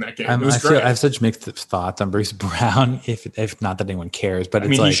ago in that game. I have such mixed thoughts on Bruce Brown, if not that anyone cares, but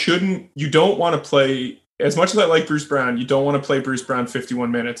you don't want to play. As much as I like Bruce Brown, you don't want to play Bruce Brown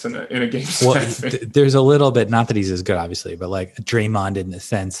 51 minutes in a game. Well, there's a little bit, not that he's as good, obviously, but like Draymond in the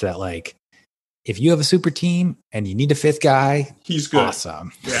sense that like, if you have a super team and you need a 5th guy, he's good.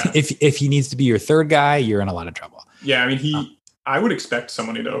 Awesome. Yeah. If he needs to be your 3rd guy, you're in a lot of trouble. Yeah. I mean, I would expect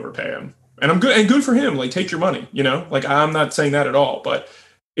somebody to overpay him and I'm good and good for him. Like take your money, like I'm not saying that at all, but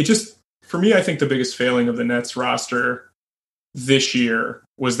it just, for me, I think the biggest failing of the Nets roster this year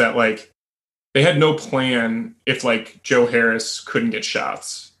was that like, they had no plan if like Joe Harris couldn't get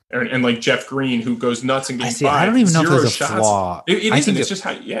shots and like Jeff Green, who goes nuts in game 5. I don't even know if there's a flaw. It isn't. It's just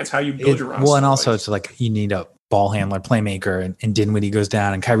it's how you build your roster. Well, and also it's like you need a ball handler, playmaker, and Dinwiddie goes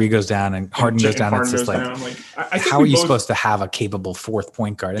down, and Kyrie goes down, and Harden goes down. It's just like how are you supposed to have a capable 4th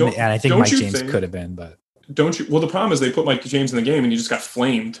point guard? And I think Mike James could have been, but. Don't you? Well, the problem is they put Mike James in the game and he just got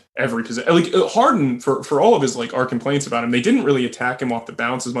flamed every possession. Like Harden, for all of his like our complaints about him, they didn't really attack him off the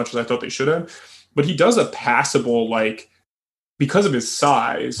bounce as much as I thought they should have. But he does a passable, like because of his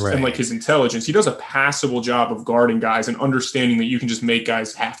size and like his intelligence, he does a passable job of guarding guys and understanding that you can just make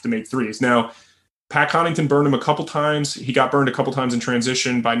guys have to make threes. Now, Pat Connaughton burned him a couple times. He got burned a couple times in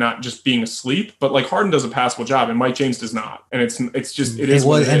transition by not just being asleep, but like Harden does a passable job and Mike James does not. And it is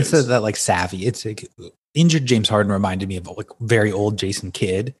what it is. And so that like savvy, it's like injured James Harden reminded me of like very old Jason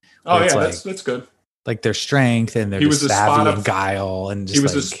Kidd. Oh yeah, that's good. like their strength and their savvy and guile, and just he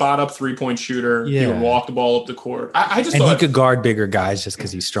was a spot up 3-point shooter. Yeah. He would walk the ball up the court. I just and thought he could guard bigger guys just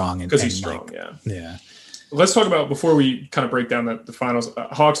because he's strong. Because he's strong, yeah. Let's talk about, before we kind of break down the finals,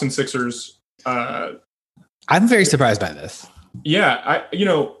 Hawks and Sixers. I'm very surprised by this. Yeah,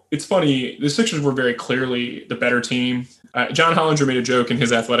 it's funny. The Sixers were very clearly the better team. John Hollinger made a joke in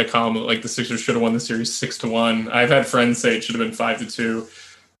his Athletic column that like the Sixers should have won the series 6-1. I've had friends say it should have been 5-2.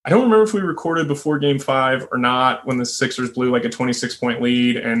 I don't remember if we recorded before Game 5 or not, when the Sixers blew like a 26-point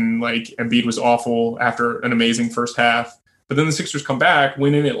lead and like Embiid was awful after an amazing first half. But then the Sixers come back,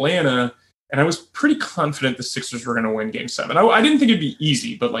 win in Atlanta, and I was pretty confident the Sixers were going to win Game 7. I didn't think it'd be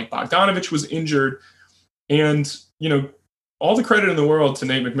easy, but like Bogdanovich was injured, and all the credit in the world to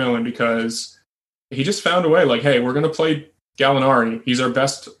Nate McMillan, because he just found a way. Like, hey, we're going to play Gallinari. He's our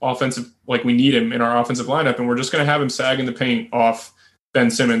best offensive. Like, we need him in our offensive lineup, and we're just going to have him sag in the paint off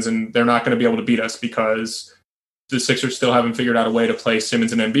Ben Simmons, and they're not going to be able to beat us because the Sixers still haven't figured out a way to play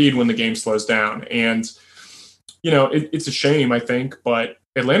Simmons and Embiid when the game slows down. And, it's a shame, I think, but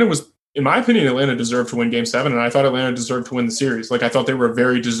Atlanta was, in my opinion, Atlanta deserved to win Game 7, and I thought Atlanta deserved to win the series. Like, I thought they were a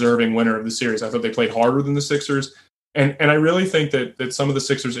very deserving winner of the series. I thought they played harder than the Sixers. And I really think that some of the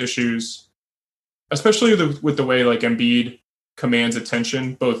Sixers' issues, especially with the way like Embiid commands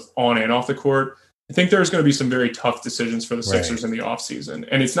attention both on and off the court, I think there's going to be some very tough decisions for the Sixers in the offseason.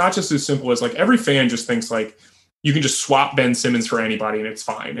 And it's not just as simple as like every fan just thinks like you can just swap Ben Simmons for anybody and it's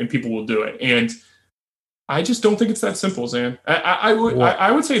fine and people will do it. And I just don't think it's that simple, Zan. I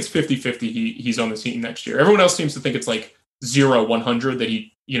would say it's 50-50 he's on the team next year. Everyone else seems to think it's like 0-100 that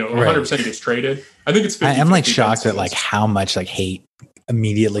he 100% gets traded. I think it's 50-50. I'm like shocked at like how much like hate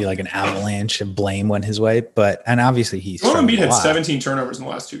immediately, like an avalanche of blame went his way. And obviously he's Embiid had 17 turnovers in the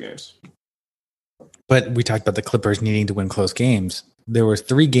last 2 games. But we talked about the Clippers needing to win close games. There were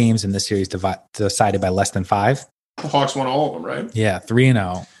 3 games in this series decided by less than 5. The Hawks won all of them, right? Yeah,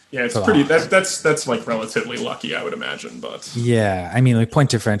 3-0. Yeah, it's pretty. That's like relatively lucky, I would imagine. But yeah, I mean, like point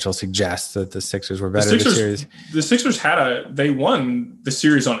differential suggests that the Sixers were better this series. The Sixers they won the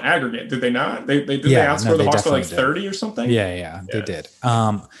series on aggregate, did they not? They outscore the Hawks by like 30 or something. Yeah, they did.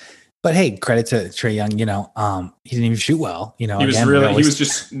 But hey, credit to Trae Young. He didn't even shoot well. He was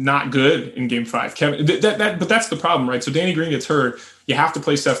just not good in Game 5. Kevin, but that's the problem, right? So Danny Green gets hurt. You have to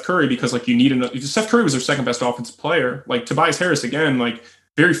play Steph Curry because like you need another. Steph Curry was their second best offensive player. Like Tobias Harris again, like.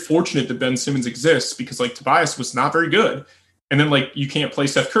 Very fortunate that Ben Simmons exists because like Tobias was not very good. And then like you can't play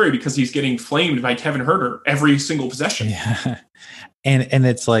Steph Curry because he's getting flamed by Kevin Huerter every single possession. Yeah. And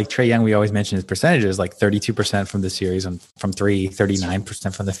it's like Trae Young, we always mention his percentages, like 32% from the series from 3,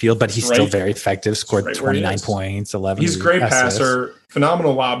 39% from the field, but he's still very effective, scored 29 points, 11. He's a great assists. Passer,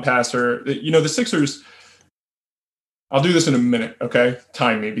 phenomenal lob passer. The Sixers, I'll do this in a minute. Okay.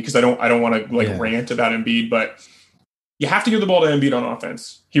 Time me because I don't want to rant about Embiid, but you have to give the ball to Embiid on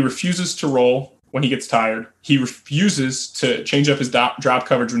offense. He refuses to roll when he gets tired. He refuses to change up his drop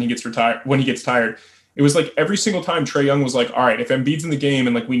coverage when he gets tired. It was like every single time Trae Young was like, all right, if Embiid's in the game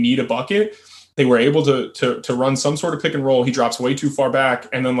and like we need a bucket, they were able to run some sort of pick and roll. He drops way too far back,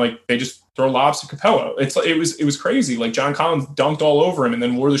 and then like they just throw lobs to Capello. It was crazy. Like John Collins dunked all over him and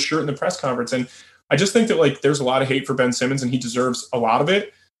then wore the shirt in the press conference. And I just think that like there's a lot of hate for Ben Simmons and he deserves a lot of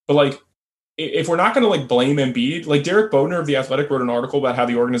it. But like, if we're not going to like blame Embiid, like Derek Bodner of The Athletic wrote an article about how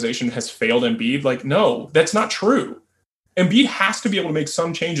the organization has failed Embiid. Like, no, that's not true. Embiid has to be able to make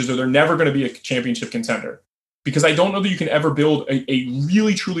some changes or they're never going to be a championship contender, because I don't know that you can ever build a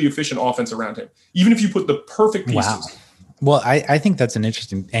really, truly efficient offense around him, even if you put the perfect pieces. Wow. Well, I think that's an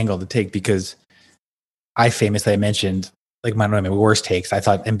interesting angle to take because I mentioned like one of my worst takes. I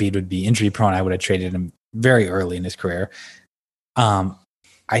thought Embiid would be injury prone. I would have traded him very early in his career.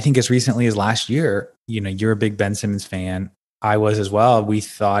 I think as recently as last year, you're a big Ben Simmons fan. I was as well. We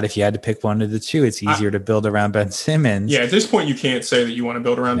thought if you had to pick one of the two, it's easier to build around Ben Simmons. Yeah, at this point, you can't say that you want to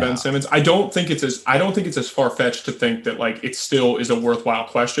build around Ben Simmons. I don't think it's as far-fetched to think that like it still is a worthwhile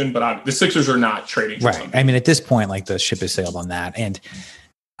question. But the Sixers are not trading. Right. I mean, at this point, like the ship has sailed on that, and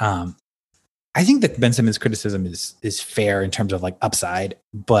I think that Ben Simmons' criticism is fair in terms of like upside,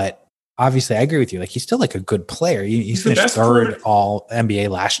 but. Obviously, I agree with you. Like he's still like a good player. He's finished third all NBA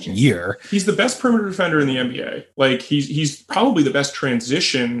last year. He's the best perimeter defender in the NBA. Like he's probably the best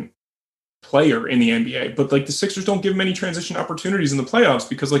transition player in the NBA. But like the Sixers don't give him any transition opportunities in the playoffs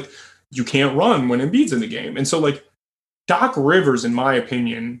because like you can't run when Embiid's in the game. And so like Doc Rivers, in my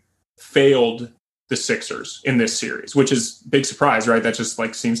opinion, failed the Sixers in this series, which is a big surprise, right? That just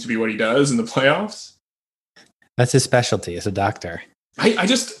like seems to be what he does in the playoffs. That's his specialty as a doctor.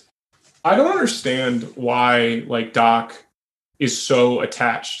 I don't understand why like Doc is so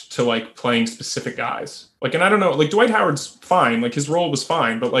attached to like playing specific guys. Like, and I don't know, like Dwight Howard's fine. Like his role was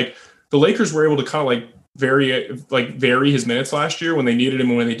fine, but like the Lakers were able to kind of like vary his minutes last year when they needed him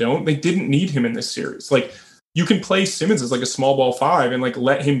and when they don't. They didn't need him in this series. Like you can play Simmons as like a small ball 5 and like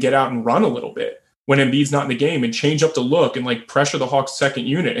let him get out and run a little bit when Embiid's not in the game and change up the look and like pressure the Hawks' second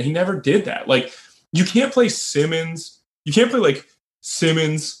unit. And he never did that. Like you can't play Simmons. You can't play like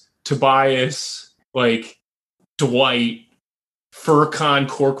Simmons, Tobias, like Dwight, Furkan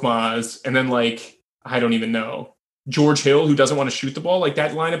Korkmaz, and then like, I don't even know, George Hill, who doesn't want to shoot the ball. Like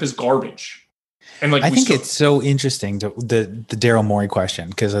that lineup is garbage. And like, I think it's so interesting to the Daryl Morey question,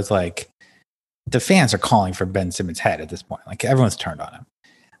 because it's like the fans are calling for Ben Simmons' head at this point. Like everyone's turned on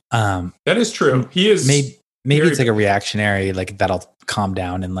him. That is true. He is maybe it's like a reactionary, like that'll calm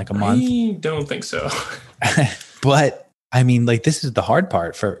down in like a month. I don't think so. But I mean, like this is the hard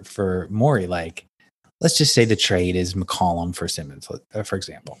part for Morey. Like, let's just say the trade is McCollum for Simmons, for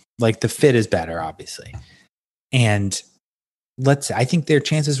example. Like the fit is better, obviously, and I think their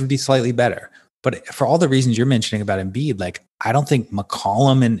chances would be slightly better. But for all the reasons you're mentioning about Embiid, like I don't think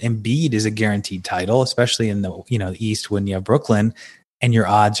McCollum and Embiid is a guaranteed title, especially in the East when you have Brooklyn, and your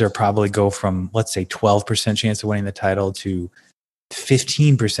odds are probably go from, let's say, 12% chance of winning the title to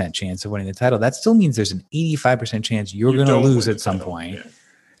 15% chance of winning the title. That still means there's an 85% chance you're going to lose at some point,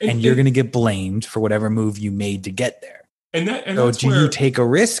 and you're going to get blamed for whatever move you made to get there. So do you take a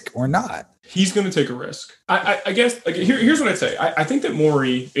risk or not? He's going to take a risk. I guess like, here's what I'd say. I think that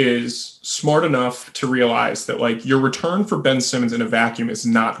Morey is smart enough to realize that like your return for Ben Simmons in a vacuum is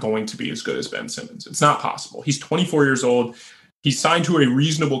not going to be as good as Ben Simmons. It's not possible. He's 24 years old. He's signed to a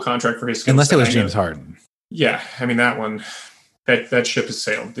reasonable contract for his skill unless set. it was James Harden. Yeah, I mean that one, that ship has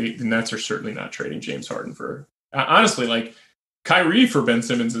sailed. The Nets are certainly not trading James Harden for. Honestly, like Kyrie for Ben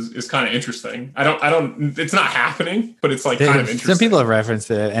Simmons is kind of interesting. I don't. It's not happening, but it's like kind of interesting. Some people have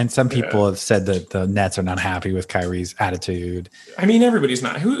referenced it, and some people have said that the Nets are not happy with Kyrie's attitude. I mean, everybody's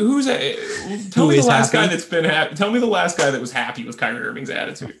not. Who's tell me the last guy that's been happy. Tell me the last guy that was happy with Kyrie Irving's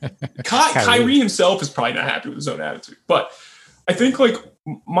attitude. Kyrie himself is probably not happy with his own attitude. But I think like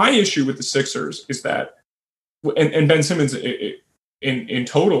my issue with the Sixers is that, and Ben Simmons in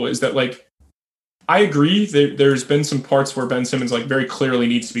total is that like. I agree that there's been some parts where Ben Simmons like very clearly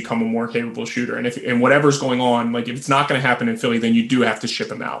needs to become a more capable shooter. And whatever's going on, like if it's not going to happen in Philly, then you do have to ship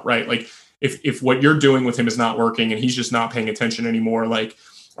him out, right? Like if what you're doing with him is not working and he's just not paying attention anymore, like,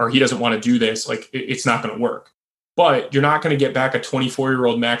 or he doesn't want to do this, like it's not going to work. But you're not going to get back a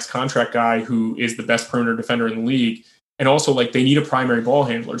 24-year-old max contract guy who is the best perimeter defender in the league. And also like they need a primary ball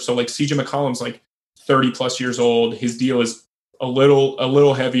handler. So like CJ McCollum's like 30 plus years old. His deal is a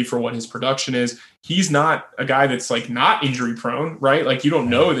little heavy for what his production is. He's not a guy that's like not injury prone, right? Like you don't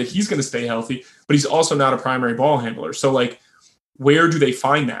know that he's going to stay healthy, but he's also not a primary ball handler. So like, where do they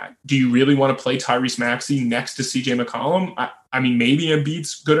find that? Do you really want to play Tyrese Maxey next to CJ McCollum? I mean, maybe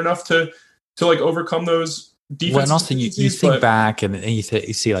Embiid's good enough to like overcome those defenses. Well, and also you think back and you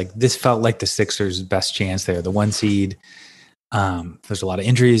see like this felt like the Sixers' best chance there, the 1 seed. There's a lot of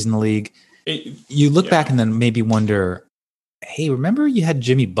injuries in the league. You look back and then maybe wonder, hey, remember you had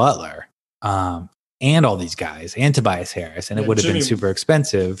Jimmy Butler and all these guys and Tobias Harris, and it would have been super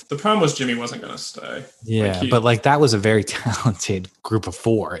expensive. The problem was Jimmy wasn't going to stay. Yeah, but like that was a very talented group of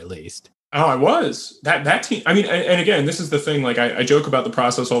 4 at least. Oh, it was. That team. I mean, and again, this is the thing. Like I joke about the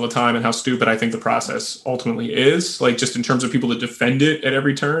process all the time and how stupid I think the process ultimately is, like just in terms of people that defend it at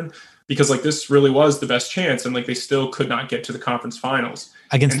every turn, because like this really was the best chance and like they still could not get to the conference finals.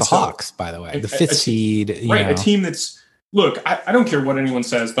 Against the Hawks, by the way. The 5th seed. Right, a team that's look, I don't care what anyone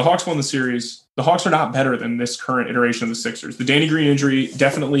says. The Hawks won the series. The Hawks are not better than this current iteration of the Sixers. The Danny Green injury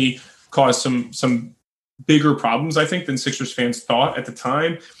definitely caused some bigger problems, I think, than Sixers fans thought at the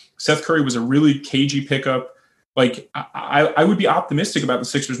time. Seth Curry was a really cagey pickup. Like, I would be optimistic about the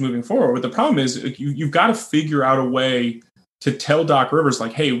Sixers moving forward. But the problem is you've got to figure out a way to tell Doc Rivers,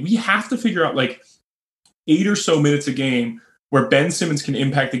 like, hey, we have to figure out, like, 8 or so minutes a game where Ben Simmons can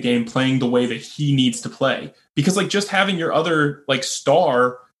impact the game playing the way that he needs to play. Because like just having your other like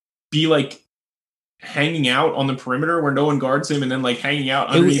star be like hanging out on the perimeter where no one guards him and then like hanging out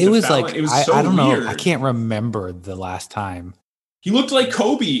underneath it was foul like, line. It was so I don't weird. know. I can't remember the last time. He looked like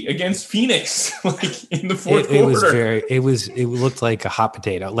Kobe against Phoenix, like in the fourth quarter. It looked like a hot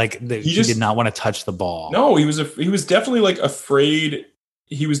potato. Like he did not want to touch the ball. No, he was definitely like afraid.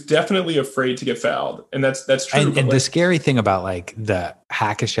 He was definitely afraid to get fouled. And that's true. And the scary thing about like the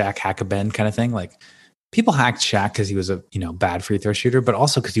hack a Shaq, hack a Ben kind of thing, like people hacked Shaq because he was a bad free throw shooter, but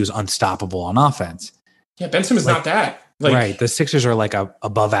also because he was unstoppable on offense. Yeah, Ben Simmons not that. Like, right. The Sixers are like a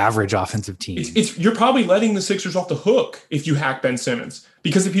above average offensive team. You're probably letting the Sixers off the hook if you hack Ben Simmons,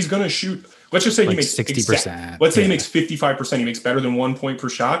 because if he's going to shoot, let's just say like he makes 60%. Let's say he makes 55%. He makes better than 1 point per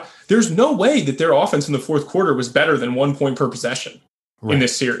shot. There's no way that their offense in the fourth quarter was better than 1 point per possession in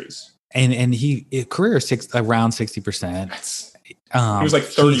this series. And he career around 60%. He was like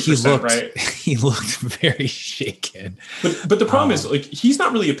 30%, right? He looked very shaken. But the problem is, like, he's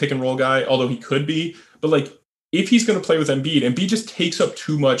not really a pick and roll guy, although he could be. But like, if he's going to play with Embiid just takes up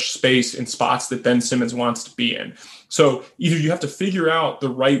too much space in spots that Ben Simmons wants to be in. So either you have to figure out the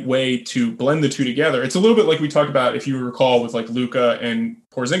right way to blend the two together. It's a little bit like we talked about, if you recall, with like Luka and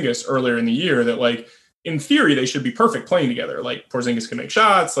Porzingis earlier in the year, that like in theory they should be perfect playing together. Like Porzingis can make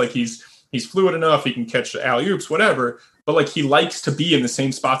shots, like he's fluid enough, he can catch alley-oops, whatever. But like he likes to be in the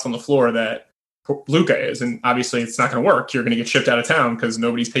same spots on the floor that Luka is, and obviously it's not going to work. You're going to get shipped out of town because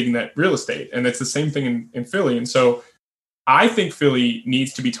nobody's taking that real estate, and it's the same thing in Philly. And so I think Philly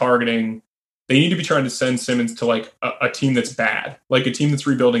needs to be targeting. They need to be trying to send Simmons to like a team that's bad, like a team that's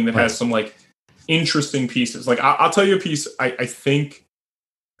rebuilding that has some like interesting pieces. Like I'll tell you a piece. I think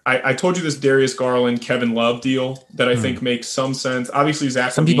I told you this Darius Garland, Kevin Love deal that I think makes some sense. Obviously,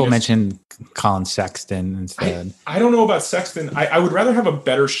 Zach. Some people mentioned Colin Sexton instead. I don't know about Sexton. I would rather have a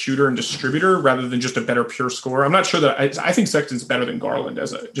better shooter and distributor rather than just a better pure scorer. I'm not sure that I think Sexton's better than Garland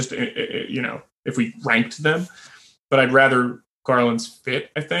as if we ranked them, but I'd rather Garland's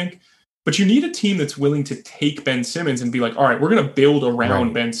fit, I think. But you need a team that's willing to take Ben Simmons and be like, all right, we're going to build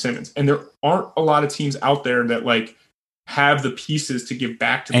around Ben Simmons. And there aren't a lot of teams out there that like have the pieces to give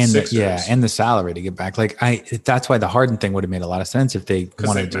back to the Sixers. And the salary to give back. Like that's why the Harden thing would have made a lot of sense if they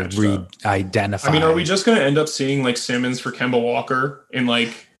wanted to re-identify. I mean, are we just going to end up seeing like Simmons for Kemba Walker in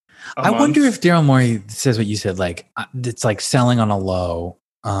like a month? Wonder if Daryl Morey says what you said, like it's like selling on a low.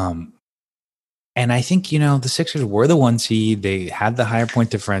 And I think, the Sixers were the 1 seed. They had the higher point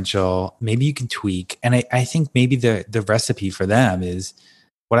differential. Maybe you can tweak. And I think maybe the recipe for them is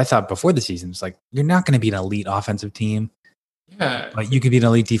what I thought before the season. It's like, you're not going to be an elite offensive team. Yeah. But you could be an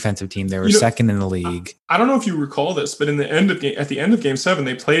elite defensive team. They were second in the league. I don't know if you recall this, but at the end of game 7,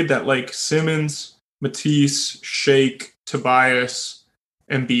 they played that like Simmons, Matisse, Shake, Tobias,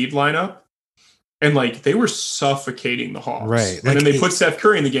 Embiid lineup. And like they were suffocating the Hawks. Right. And then they put Steph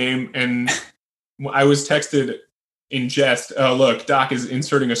Curry in the game, and I was texted in jest, look, Doc is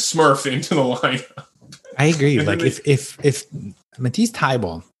inserting a Smurf into the lineup. I agree. Like if Matisse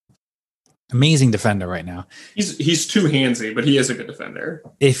Thybulle, amazing defender right now. He's too handsy, but he is a good defender.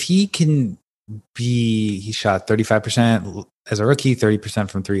 If he can he shot 35% as a rookie, 30%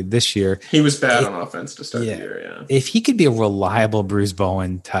 from 3 this year. He was bad on offense to start the year, yeah. If he could be a reliable Bruce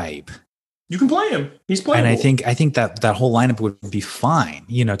Bowen type, you can play him. He's playable. And I think that whole lineup would be fine.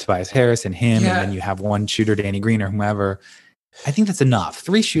 Tobias Harris and him, and then you have one shooter, Danny Green or whomever. I think that's enough.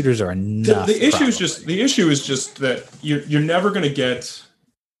 3 shooters are enough. The issue is just that you're never going to get.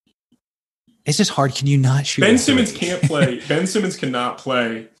 It's just hard. Can you not shoot? Ben Simmons can't play. Ben Simmons cannot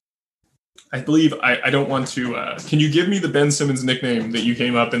play. I believe I don't want to. Can you give me the Ben Simmons nickname that you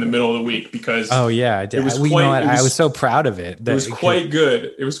came up in the middle of the week? Because I did. I was so proud of it. It was quite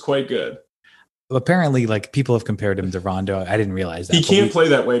good. It was quite good. Apparently, like people have compared him to Rondo. I didn't realize that he can't play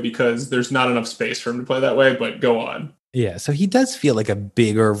that way because there's not enough space for him to play that way. But go on. Yeah, so he does feel like a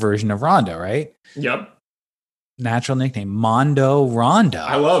bigger version of Rondo, right? Yep. Natural nickname, Mondo Rondo.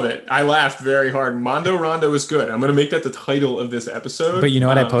 I love it. I laughed very hard. Mondo Rondo is good. I'm going to make that the title of this episode. But you know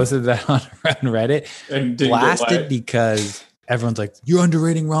what? I posted that on Reddit and blasted because everyone's like, "You're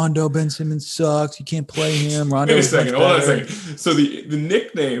underrating Rondo. Ben Simmons sucks. You can't play him." Rondo. Wait a second. Hold on a second. So the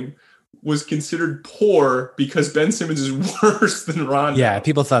nickname was considered poor because Ben Simmons is worse than Rondo. Yeah,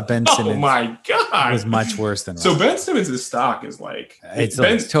 people thought Ben Simmons was much worse than Rondo. So Ben Simmons' stock is like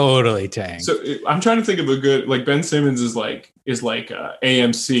it's totally tanked. So I'm trying to think of a good, like Ben Simmons is like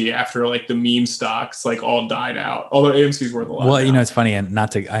AMC after like the meme stocks like all died out. Although AMC's worth a lot. Well, it's funny, and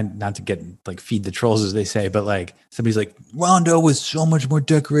not to get like feed the trolls as they say, but like somebody's like Rondo was so much more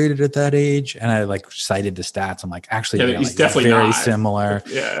decorated at that age, and I like cited the stats. I'm like, actually, he's definitely very not. similar.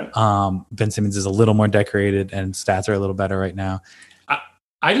 Yeah. Ben Simmons is a little more decorated, and stats are a little better right now.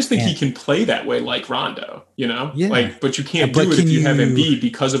 I just think he can play that way like Rondo, Yeah. Like, but you can't do it if you have Embiid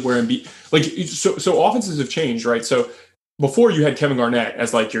because of where Embiid, like, so offenses have changed, right? So before you had Kevin Garnett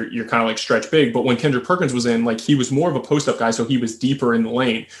as like your kind of like stretch big, but when Kendrick Perkins was in, like he was more of a post up guy, so he was deeper in the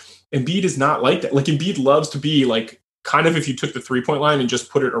lane. Embiid is not like that. Like Embiid loves to be like kind of if you took the 3-point line and just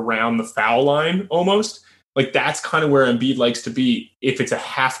put it around the foul line almost. Like that's kind of where Embiid likes to be if it's a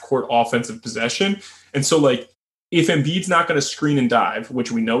half court offensive possession. And so like if Embiid's not going to screen and dive,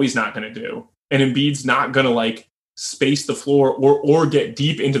 which we know he's not going to do, and Embiid's not going to like space the floor or get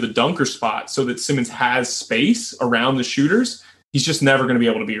deep into the dunker spot so that Simmons has space around the shooters, he's just never going to be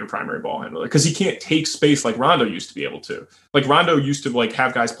able to be your primary ball handler because he can't take space like Rondo used to be able to. Like Rondo used to like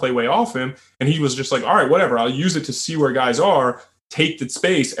have guys play way off him, and he was just like, all right, whatever, I'll use it to see where guys are, take the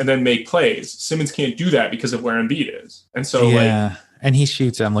space, and then make plays. Simmons can't do that because of where Embiid is. And so and he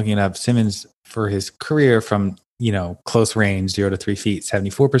shoots, I'm looking it up, Simmons for his career from, close range, 0 to 3 feet,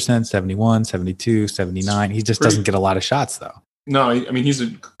 74%, 71, 72, 79. He just doesn't get a lot of shots though. No, I mean, he's a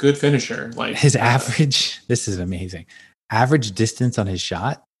good finisher. Like his average, this is amazing. Average distance on his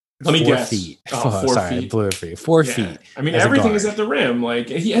shot, let me 4 guess. feet. 4 sorry, feet. I blew it for you. 4 feet. I mean, everything is at the rim. Like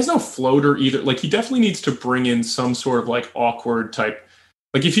he has no floater either. Like he definitely needs to bring in some sort of like awkward type.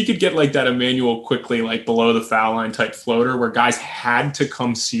 Like if he could get like that Emmanuel quickly, like below the foul line type floater where guys had to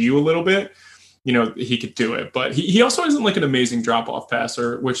come see you a little bit, he could do it. But he also isn't like an amazing drop off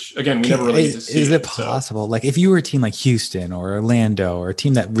passer, which again, we never really get to see. Is it possible? Like if you were a team like Houston or Orlando or a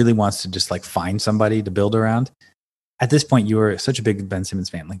team that really wants to just like find somebody to build around, at this point, you are such a big Ben Simmons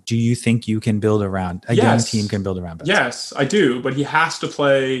fan. Like, do you think you can build around a young team can build around Ben Simmons? Yes, I do. But he has to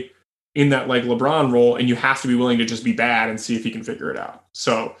play in that like LeBron role, and you have to be willing to just be bad and see if he can figure it out.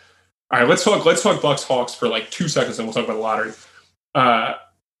 So, all right, let's talk Bucks Hawks for like 2 seconds, and we'll talk about the lottery. I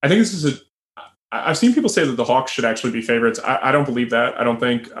think this is I've seen people say that the Hawks should actually be favorites. I don't believe that. I don't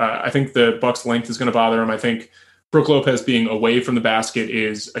think. I think the Bucks' length is going to bother him. I think Brook Lopez being away from the basket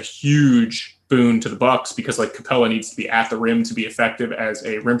is a huge boon to the Bucks because like Capella needs to be at the rim to be effective as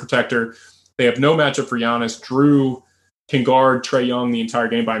a rim protector. They have no matchup for Giannis. Drew can guard Trae Young the entire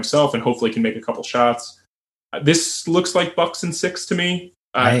game by himself and hopefully can make a couple shots. This looks like Bucks in 6 to me.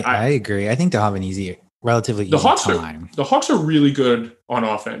 I agree. I think they'll have an relatively easy time. The Hawks are really good on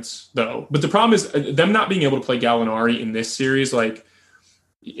offense though. But the problem is them not being able to play Gallinari in this series, like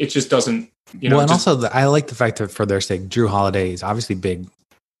it just doesn't, also I like the fact that for their sake, Drew Holiday is obviously big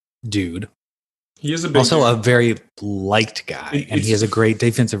dude. He is a a very liked guy, and he has a great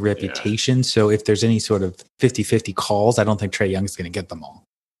defensive reputation. Yeah. So if there's any sort of 50-50 calls, I don't think Trae Young is going to get them all.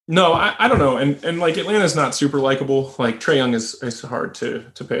 No, I don't know. And like Atlanta's not super likable. Like Trae Young is hard to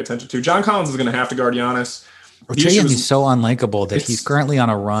pay attention to. John Collins is going to have to guard Giannis. Trae Young is so unlikable that he's currently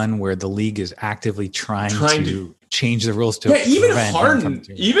on a run where the league is actively trying to change the rules to even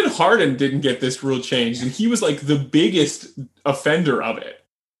Harden didn't get this rule changed, and he was like the biggest offender of it.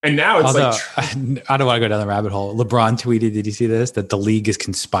 And now it's I don't want to go down the rabbit hole. LeBron tweeted, did you see this? That the league is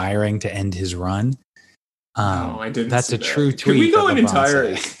conspiring to end his run. No, I didn't. That's see a that. true tweet. Could we go in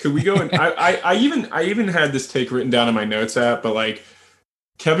entire? Could we go in? I even had this take written down in my notes app, but like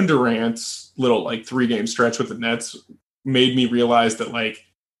Kevin Durant's little like 3-game stretch with the Nets made me realize that like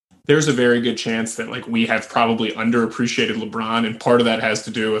there's a very good chance that like we have probably underappreciated LeBron, and part of that has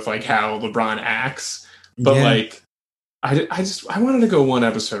to do with like how LeBron acts. But like I wanted to go one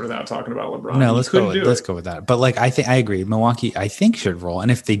episode without talking about LeBron. No, let's go with that. But like I agree. Milwaukee I think should roll,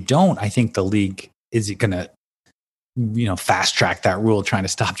 and if they don't, I think the league is gonna fast track that rule trying to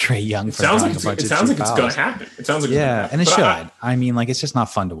stop Trae Young. It sounds like it's going to happen. It sounds like and it should. I mean, like it's just not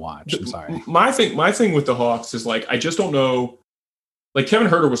fun to watch. I'm sorry. My thing with the Hawks is like I just don't know. Like Kevin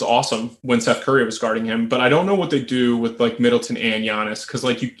Huerter was awesome when Seth Curry was guarding him, but I don't know what they do with like Middleton and Giannis because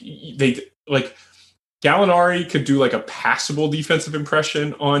like they Gallinari could do like a passable defensive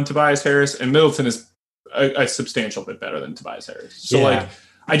impression on Tobias Harris, and Middleton is a substantial bit better than Tobias Harris. So like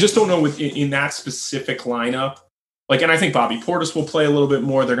I just don't know in that specific lineup. Like, and I think Bobby Portis will play a little bit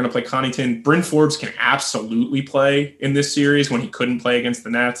more. They're going to play Connaughton. Bryn Forbes can absolutely play in this series when he couldn't play against the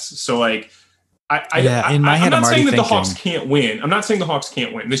Nets. So like, I'm not saying that the Hawks can't win. I'm not saying the Hawks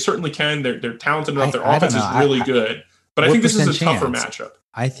can't win. They certainly can. They're talented enough. Their offense is really good. But I think this is a tougher matchup.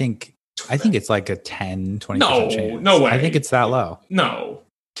 I think it's like a 10-20% chance. No way. I think it's that low. No,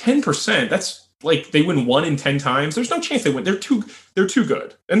 10%. That's like they win 1 in 10 times. There's no chance they win. They're too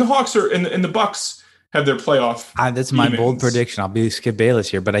good. And the Hawks are and the Bucks have their playoff. That's my bold prediction. I'll be Skip Bayless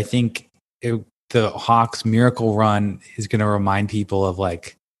here, but I think the Hawks' miracle run is going to remind people of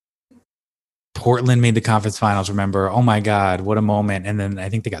like Portland made the conference finals. Remember? Oh my God, what a moment! And then I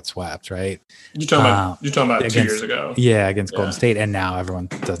think they got swept. Right? You're talking about 2 years ago. Yeah, against Golden State, and now everyone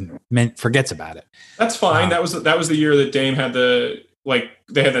forgets about it. That's fine. That was the year that Dame had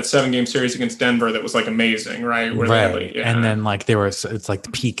they had that 7-game series against Denver that was like amazing, right? And then like it's like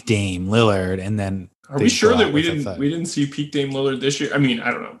the peak Dame Lillard, and then are we sure that we didn't see peak Dame Lillard this year? I mean,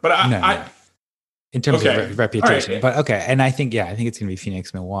 I don't know, but I in terms of reputation, but okay. And I think it's going to be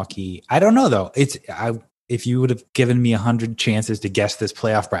Phoenix, Milwaukee. I don't know though. If you would have given me 100 chances to guess this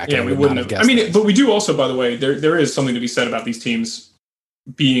playoff bracket, we wouldn't have guessed. I mean, but we do also, by the way, there is something to be said about these teams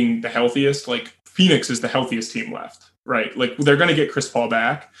being the healthiest. Like Phoenix is the healthiest team left, right? Like they're going to get Chris Paul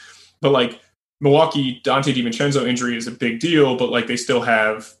back, but like Milwaukee, Dante DiVincenzo injury is a big deal, but like they still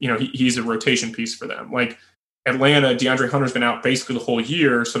have, he's a rotation piece for them. Like Atlanta, DeAndre Hunter's been out basically the whole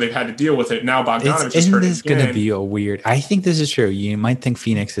year, so they've had to deal with it. Now Bogdanovich is hurt again. Isn't this going to be a weird? I think this is true. You might think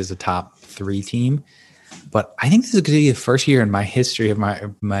Phoenix is a top 3 team, but I think this is going to be the first year in my history of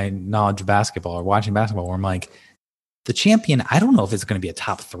my knowledge of basketball or watching basketball where I'm like, the champion, I don't know if it's going to be a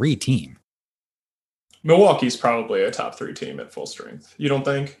top 3 team. Milwaukee's probably a top 3 team at full strength. You don't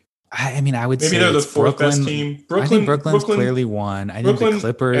think? I mean, I would maybe say they're the 4th best team. I think Brooklyn's clearly 1. I think the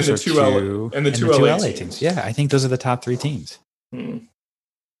Clippers are 2, and the two LA teams. Yeah, I think those are the top 3 teams.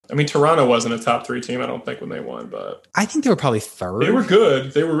 I mean, Toronto wasn't a top 3 team, I don't think, when they won, but I think they were probably 3rd. They were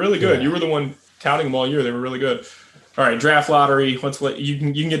good. They were really good. Yeah. You were the one touting them all year. They were really good. All right, draft lottery. You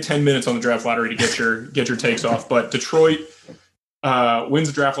can get 10 minutes on the draft lottery to get your takes off. But Detroit wins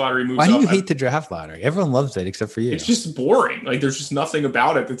the draft lottery. Moves Why do you up. hate the draft lottery? Everyone loves it except for you. It's just boring. Like there's just nothing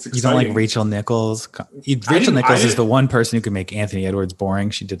about it that's exciting. You don't like Rachel Nichols? Rachel Nichols is the one person who could make Anthony Edwards boring.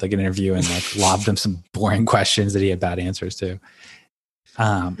 She did like an interview and like lobbed him some boring questions that he had bad answers to.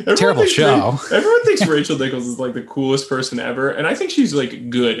 Terrible show. Everyone thinks Rachel Nichols is like the coolest person ever, and I think she's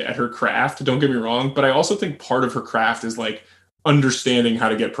like good at her craft. Don't get me wrong, but I also think part of her craft is like understanding how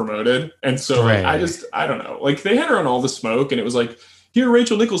to get promoted. And so like, I don't know. Like they had her on All the Smoke, and it was like, hear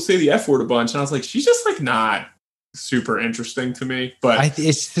Rachel Nichols say the F word a bunch, and I was like, she's just like not super interesting to me. But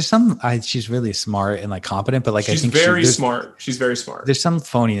she's really smart and like competent, but like she's very smart. She's very smart. There's some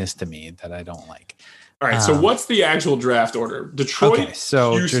phoniness to me that I don't like. All right, so what's the actual draft order? Detroit,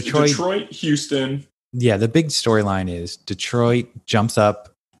 Houston. Yeah, the big storyline is Detroit jumps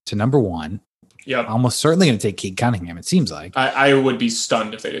up to number 1. Yep. Almost certainly going to take Cade Cunningham, it seems like. I would be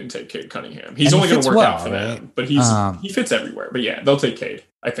stunned if they didn't take Cade Cunningham. He's only going to work out for them, but he fits everywhere. But yeah, they'll take Cade,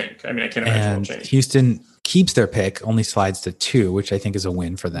 I think. I mean, I can't imagine it'll change. Houston keeps their pick, only slides to 2, which I think is a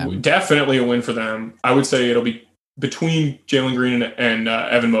win for them. Definitely a win for them. I would say it'll be between Jalen Green and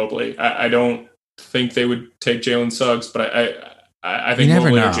Evan Mobley. I don't think they would take Jalen Suggs, but I think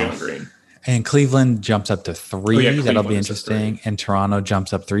Mobley or Jalen Green. And Cleveland jumps up to 3. That'll be interesting. And Toronto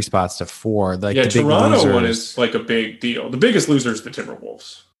jumps up 3 spots to 4. Like the Toronto one is like a big deal. The biggest loser is the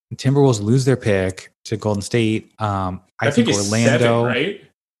Timberwolves. The Timberwolves lose their pick to Golden State. I think Orlando, 7, right?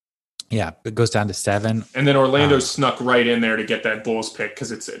 Yeah, it goes down to 7. And then Orlando snuck right in there to get that Bulls pick because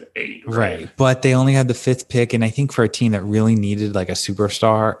it's at 8. Right. But they only had the 5th pick. And I think for a team that really needed like a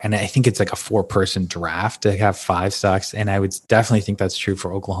superstar, and I think it's like a 4-person draft to have 5 sucks. And I would definitely think that's true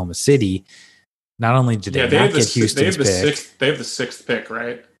for Oklahoma City. Not only did they not get Houston's pick. They have the 6th pick,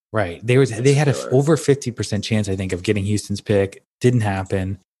 right? Right. They had over 50% chance, I think, of getting Houston's pick. Didn't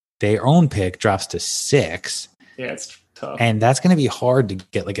happen. Their own pick drops to 6. Yeah, it's tough. And that's going to be hard to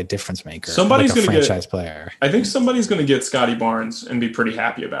get like a difference maker. Somebody's like going to franchise player. I think somebody's going to get Scotty Barnes and be pretty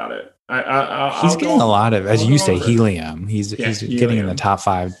happy about it. He's getting a lot of, as you say, helium. He's getting in the top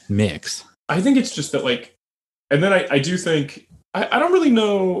 5 mix. I think it's just that like, and then I do think I don't really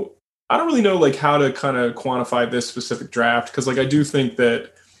know like how to kind of quantify this specific draft because like I do think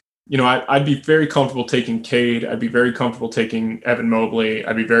that I'd be very comfortable taking Cade. I'd be very comfortable taking Evan Mobley.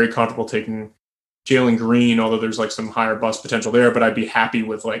 I'd be very comfortable taking Jalen Green, although there's like some higher bust potential there, but I'd be happy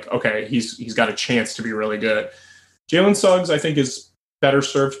with like, okay, he's got a chance to be really good. Jalen Suggs, I think, is better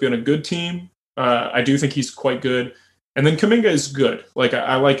served to be on a good team. I do think he's quite good. And then Kuminga is good. Like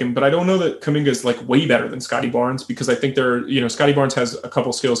I like him, but I don't know that Kuminga is like way better than Scotty Barnes because I think Scotty Barnes has a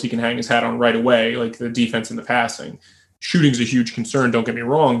couple skills he can hang his hat on right away, like the defense and the passing. Shooting's a huge concern, don't get me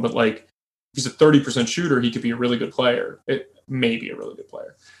wrong, but like if he's a 30% shooter, he could be a really good player. It may be a really good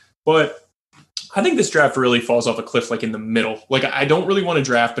player. But I think this draft really falls off a cliff like in the middle. Like I don't really want to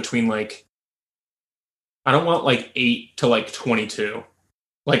draft between like I don't want like 8 to like 22.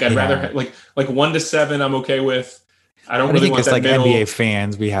 Like I'd rather have, like 1 to 7 I'm okay with. I don't really want that like middle. NBA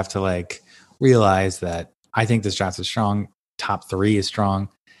fans, we have to like realize that I think this draft is strong. Top 3 is strong.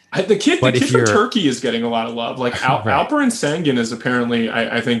 The kid from Turkey is getting a lot of love. Like Alperen Sengun is apparently,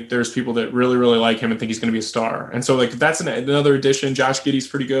 I think there's people that really, really like him and think he's going to be a star. And so like that's another addition. Josh Giddey's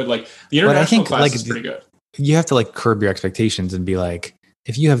pretty good. Like the international class is pretty good. You have to like curb your expectations and be like,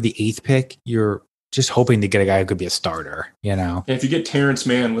 if you have the 8th pick, you're just hoping to get a guy who could be a starter, And if you get Terrence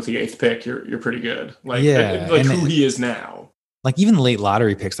Mann with the 8th pick, you're pretty good. Like, who he is now. Like even late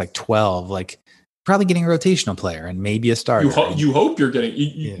lottery picks, like 12, like probably getting a rotational player and maybe a starter. You hope you're getting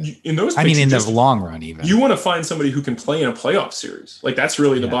in those. Picks, in the long run, even you want to find somebody who can play in a playoff series. Like that's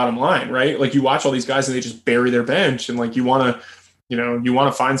really the bottom line, right? Like you watch all these guys and they just bury their bench, and like you want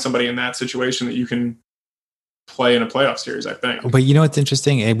to find somebody in that situation that you can play in a playoff series. I think. But what's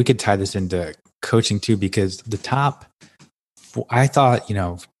interesting, and we could tie this into coaching too, because the top, I thought,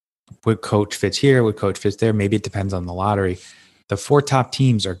 would coach fits here, would coach fits there. Maybe it depends on the lottery. The 4 top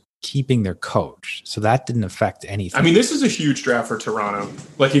teams are keeping their coach, so that didn't affect anything. I mean, this is a huge draft for Toronto.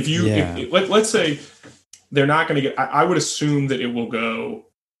 Like let's say they're not going to get, I would assume that it will go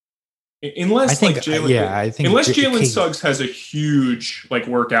unless Jalen Suggs has a huge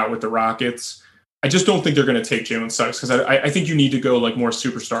workout with the Rockets. I just don't think they're going to take Jalen Suggs because I think you need to go more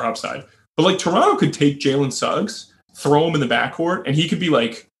superstar upside. But Toronto could take Jalen Suggs, throw him in the backcourt, and he could be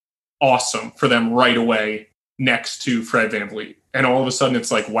awesome for them right away next to Fred VanVleet. And all of a sudden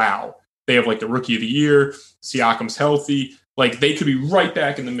it's wow, they have the rookie of the year. Siakam's healthy. They could be right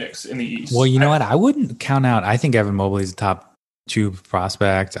back in the mix in the East. Well, you know what? I wouldn't count out. I think Evan Mobley's a top 2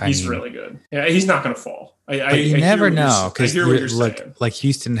 prospect. He's really good. Yeah, he's not going to fall. You never know because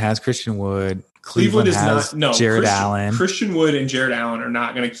Houston has Christian Wood. Cleveland has Jared Allen. Christian Wood and Jared Allen are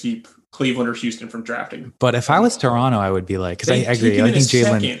not going to keep Cleveland or Houston from drafting. But if I was Toronto, I would be because I agree.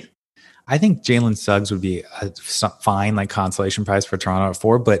 I think Jalen Suggs would be a fine consolation prize for Toronto at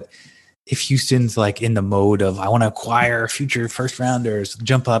 4. But if Houston's in the mode of I want to acquire future first rounders,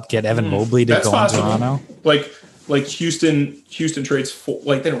 jump up, get Evan Mobley to go on Toronto. Houston trades for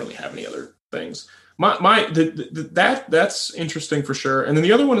they don't really have any other things. That's interesting for sure. And then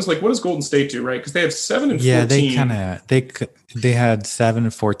the other one is what does Golden State do, right? Because they have 7 and 14. Yeah, they had 7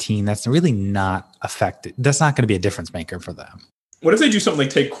 and 14. That's really not affected. That's not going to be a difference maker for them. What if they do something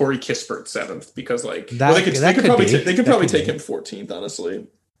take Corey Kispert 7th? Because they could probably take him 14th, honestly.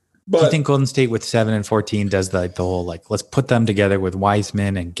 But do you think Golden State with 7 and 14 does the whole let's put them together with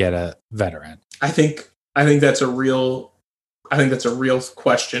Wiseman and get a veteran? I think that's a real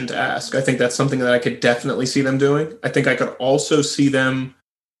question to ask. I think that's something that I could definitely see them doing. I think I could also see them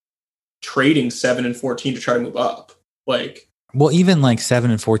trading 7 and 14 to try to move up. Even 7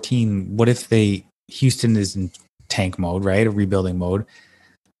 and 14. What if Houston is in tank mode, right? A rebuilding mode.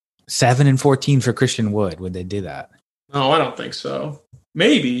 7 and 14 for Christian Wood. Would they do that? No, I don't think so.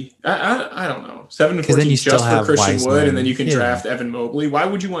 Maybe. I don't know. 7 and 14 just for Christian Wiseman. Wood, and then you can draft Evan Mobley. Why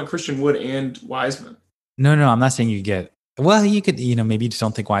would you want Christian Wood and Wiseman? No, I'm not saying you get. Well, you could, maybe you just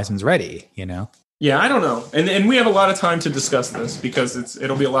don't think Wiseman's ready, Yeah, I don't know. And we have a lot of time to discuss this because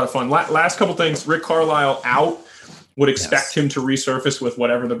it'll be a lot of fun. Last couple things, Rick Carlisle out. Would expect him to resurface with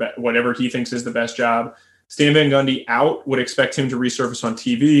whatever he thinks is the best job. Stan Van Gundy out. Would expect him to resurface on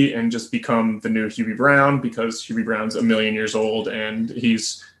TV and just become the new Hubie Brown because Hubie Brown's a million years old and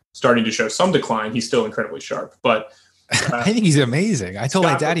he's starting to show some decline. He's still incredibly sharp, but I think he's amazing. I told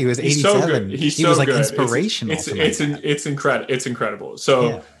my dad he was 87. He was good. Inspirational. It's incredible. It's incredible.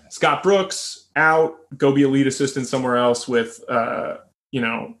 So Scott Brooks out. Go be a lead assistant somewhere else with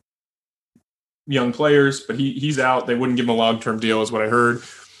young players, but he's out. They wouldn't give him a long-term deal, is what I heard.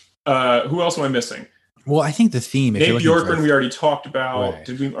 Who else am I missing? Well, I think the theme. Nate Bjorkgren, we already talked about. Right.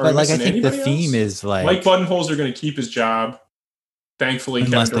 Did we? I think the theme is Mike Budenholzer going to keep his job. Thankfully,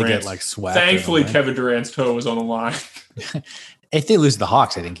 unless Kevin they Durant, get swept. Thankfully, Kevin Durant's toe was on the line. If they lose the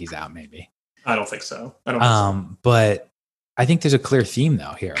Hawks, I think he's out. Maybe. I don't think so. Think so. But I think there's a clear theme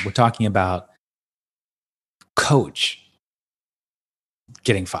though here. We're talking about coach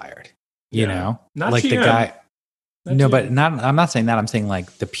getting fired. Not like GM. the guy. Not no, GM. but not. I'm not saying that. I'm saying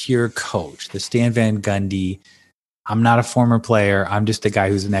the pure coach, the Stan Van Gundy. I'm not a former player. I'm just a guy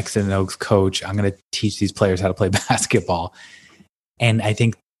who's an X and O's coach. I'm going to teach these players how to play basketball. And I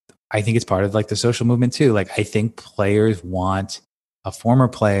think it's part of the social movement too. I think players want a former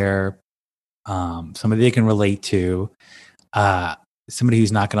player, somebody they can relate to, somebody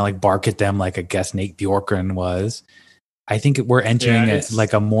who's not going to bark at them like I guess Nate Bjorkgren was. I think we're entering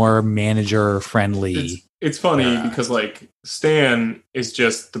a more manager friendly. It's funny because Stan is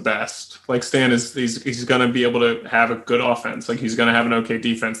just the best. Stan is he's going to be able to have a good offense. He's going to have an okay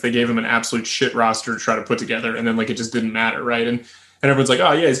defense. They gave him an absolute shit roster to try to put together, and then it just didn't matter, right? And everyone's like,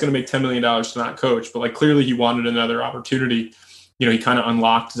 oh yeah, he's going to make $10 million to not coach, but clearly he wanted another opportunity. He kind of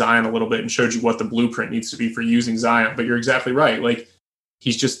unlocked Zion a little bit and showed you what the blueprint needs to be for using Zion. But you're exactly right.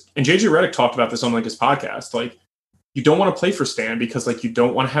 He's just, and JJ Redick talked about this on his podcast. You don't want to play for Stan because you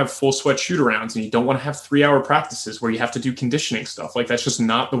don't want to have full sweat shoot-arounds and you don't want to have 3-hour practices where you have to do conditioning stuff. That's just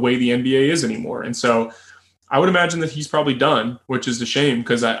not the way the NBA is anymore. And so I would imagine that he's probably done, which is a shame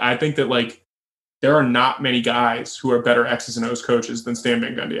because I think that there are not many guys who are better X's and O's coaches than Stan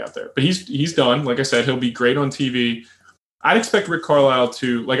Van Gundy out there. But he's done. Like I said, he'll be great on TV. I'd expect Rick Carlisle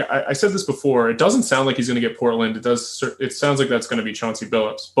to, I said this before, it doesn't sound like he's going to get Portland. It sounds like that's going to be Chauncey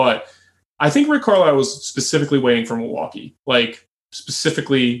Billups. But I think Rick Carlisle was specifically waiting for Milwaukee,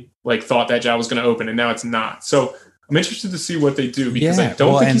 specifically thought that job was going to open and now it's not. So I'm interested to see what they do because I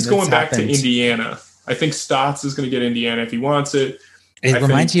don't think he's going back to Indiana. I think Stotts is going to get Indiana if he wants it. It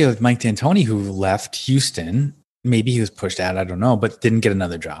reminds you of Mike D'Antoni, who left Houston. Maybe he was pushed out, I don't know, but didn't get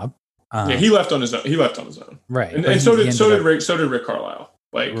another job. He left on his own. Right. And so did Rick Carlisle.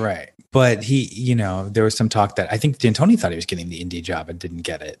 Right. But he, there was some talk that I think D'Antoni thought he was getting the Indy job and didn't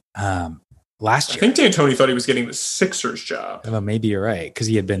get it last year. I think D'Antoni thought he was getting the Sixers job. Well, maybe you're right because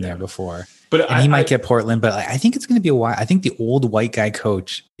he had been there before. But he might get Portland, but I think it's going to be a while. I think the old white guy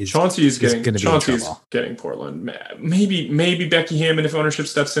coach Chauncey's getting Portland. Maybe Becky Hammond if ownership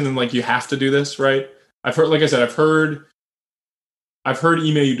steps in and you have to do this, right? I've heard Ime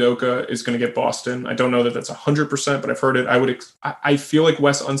Udoka is going to get Boston. I don't know that that's 100%, but I've heard it. I feel like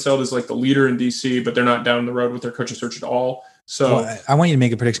Wes Unseld is the leader in DC, but they're not down the road with their coaching search at all. So I want you to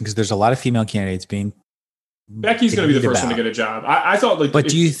make a prediction because there's a lot of female candidates being. Becky's going to be the first one to get a job. I thought but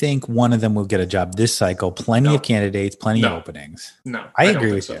do you think one of them will get a job this cycle? Plenty of candidates, plenty of openings. No, I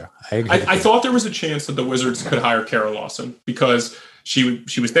agree with you. I thought there was a chance that the Wizards could hire Kara Lawson because she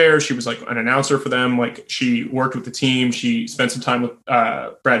was there. She was an announcer for them. She worked with the team. She spent some time with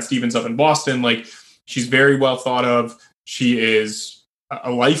Brad Stevens up in Boston. She's very well thought of. She is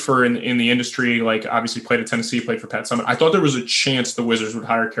a lifer in the industry. Obviously played at Tennessee, played for Pat Summitt. I thought there was a chance the Wizards would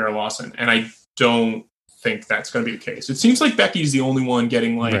hire Kara Lawson, and I don't think that's going to be the case. It seems like Becky's the only one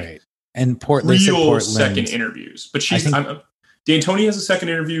getting right. And Portland second interviews, but D'Antoni has a second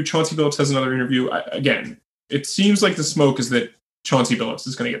interview. Chauncey Billups has another interview. Again, it seems like the smoke is that Chauncey Billups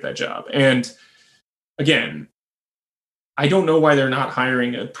is going to get that job. And again, I don't know why they're not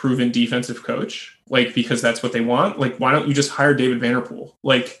hiring a proven defensive coach, because that's what they want. Why don't you just hire David Vanderpool?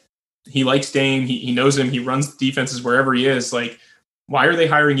 He likes Dame. He knows him. He runs defenses wherever he is. Why are they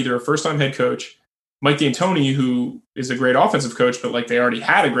hiring either a first-time head coach, Mike D'Antoni, who is a great offensive coach, but they already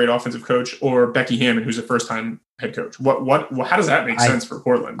had a great offensive coach, or Becky Hammond, who's a first-time head coach? How does that make sense for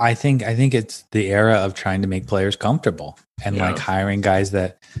Portland? I think it's the era of trying to make players comfortable and hiring guys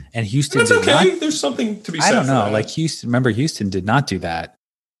and Houston. That's okay. There's something to be said. I don't know. Houston. Remember, Houston did not do that.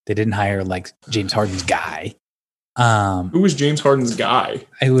 They didn't hire James Harden's guy. Who was James Harden's guy?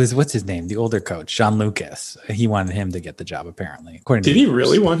 It was what's his name? The older coach, Sean Lucas. He wanted him to get the job. Apparently, did he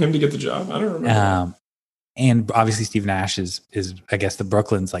really want him to get the job? I don't remember. And obviously, Steve Nash is I guess the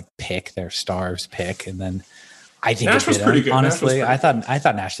Brooklyn's pick, their stars pick, and then I think Nash was pretty good. Honestly, I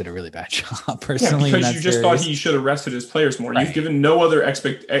thought Nash did a really bad job personally. Because you just thought he should have rested his players more. Right. You've given no other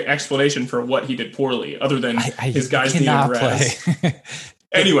explanation for what he did poorly, other than his guys needed rest.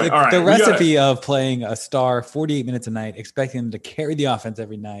 Anyway, all right. The recipe of playing a star 48 minutes a night, expecting him to carry the offense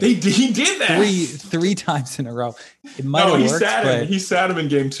every night. He did that three times in a row. It might have worked. He sat him in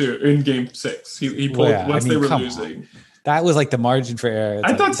game 6. He pulled once they were losing. That was the margin for error.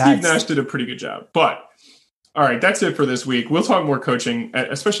 I thought Steve Nash did a pretty good job. But all right, that's it for this week. We'll talk more coaching,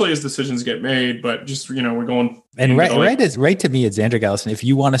 especially as decisions get made. But just we're going. And right to me, it's Zandrick Ellison. If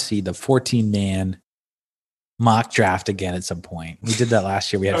you want to see the 14-man mock draft again at some point. We did that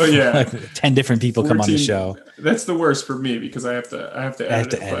last year. We had 10 different people 14, come on the show. That's the worst for me because I have to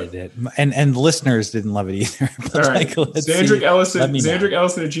edit it. And listeners didn't love it either. All right. Zandrick Ellison at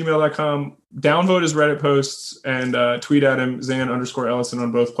gmail.com. Downvote his Reddit posts and tweet at him, Zan_Ellison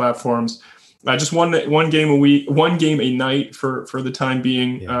on both platforms. Just one game a week, one game a night for the time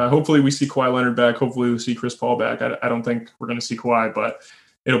being. Yeah. Hopefully we see Kawhi Leonard back. Hopefully we see Chris Paul back. I don't think we're going to see Kawhi, but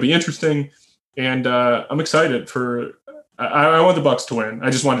it'll be interesting. And I'm excited for. I want the Bucks to win. I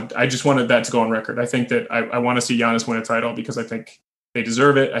just wanted that to go on record. I think that I want to see Giannis win a title because I think they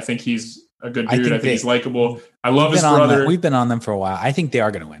deserve it. I think he's a good dude. I think he's likable. I love his brother. We've been on them for a while. I think they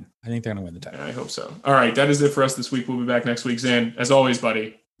are going to win. I think they're going to win the title. Yeah, I hope so. All right, that is it for us this week. We'll be back next week. Zan, as always,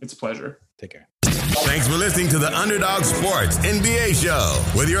 buddy, it's a pleasure. Take care. Thanks for listening to the Underdog Sports NBA Show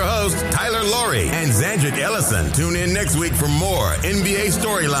with your hosts, Tyler Laurie and Zandrick Ellison. Tune in next week for more NBA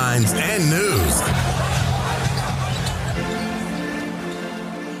storylines and news.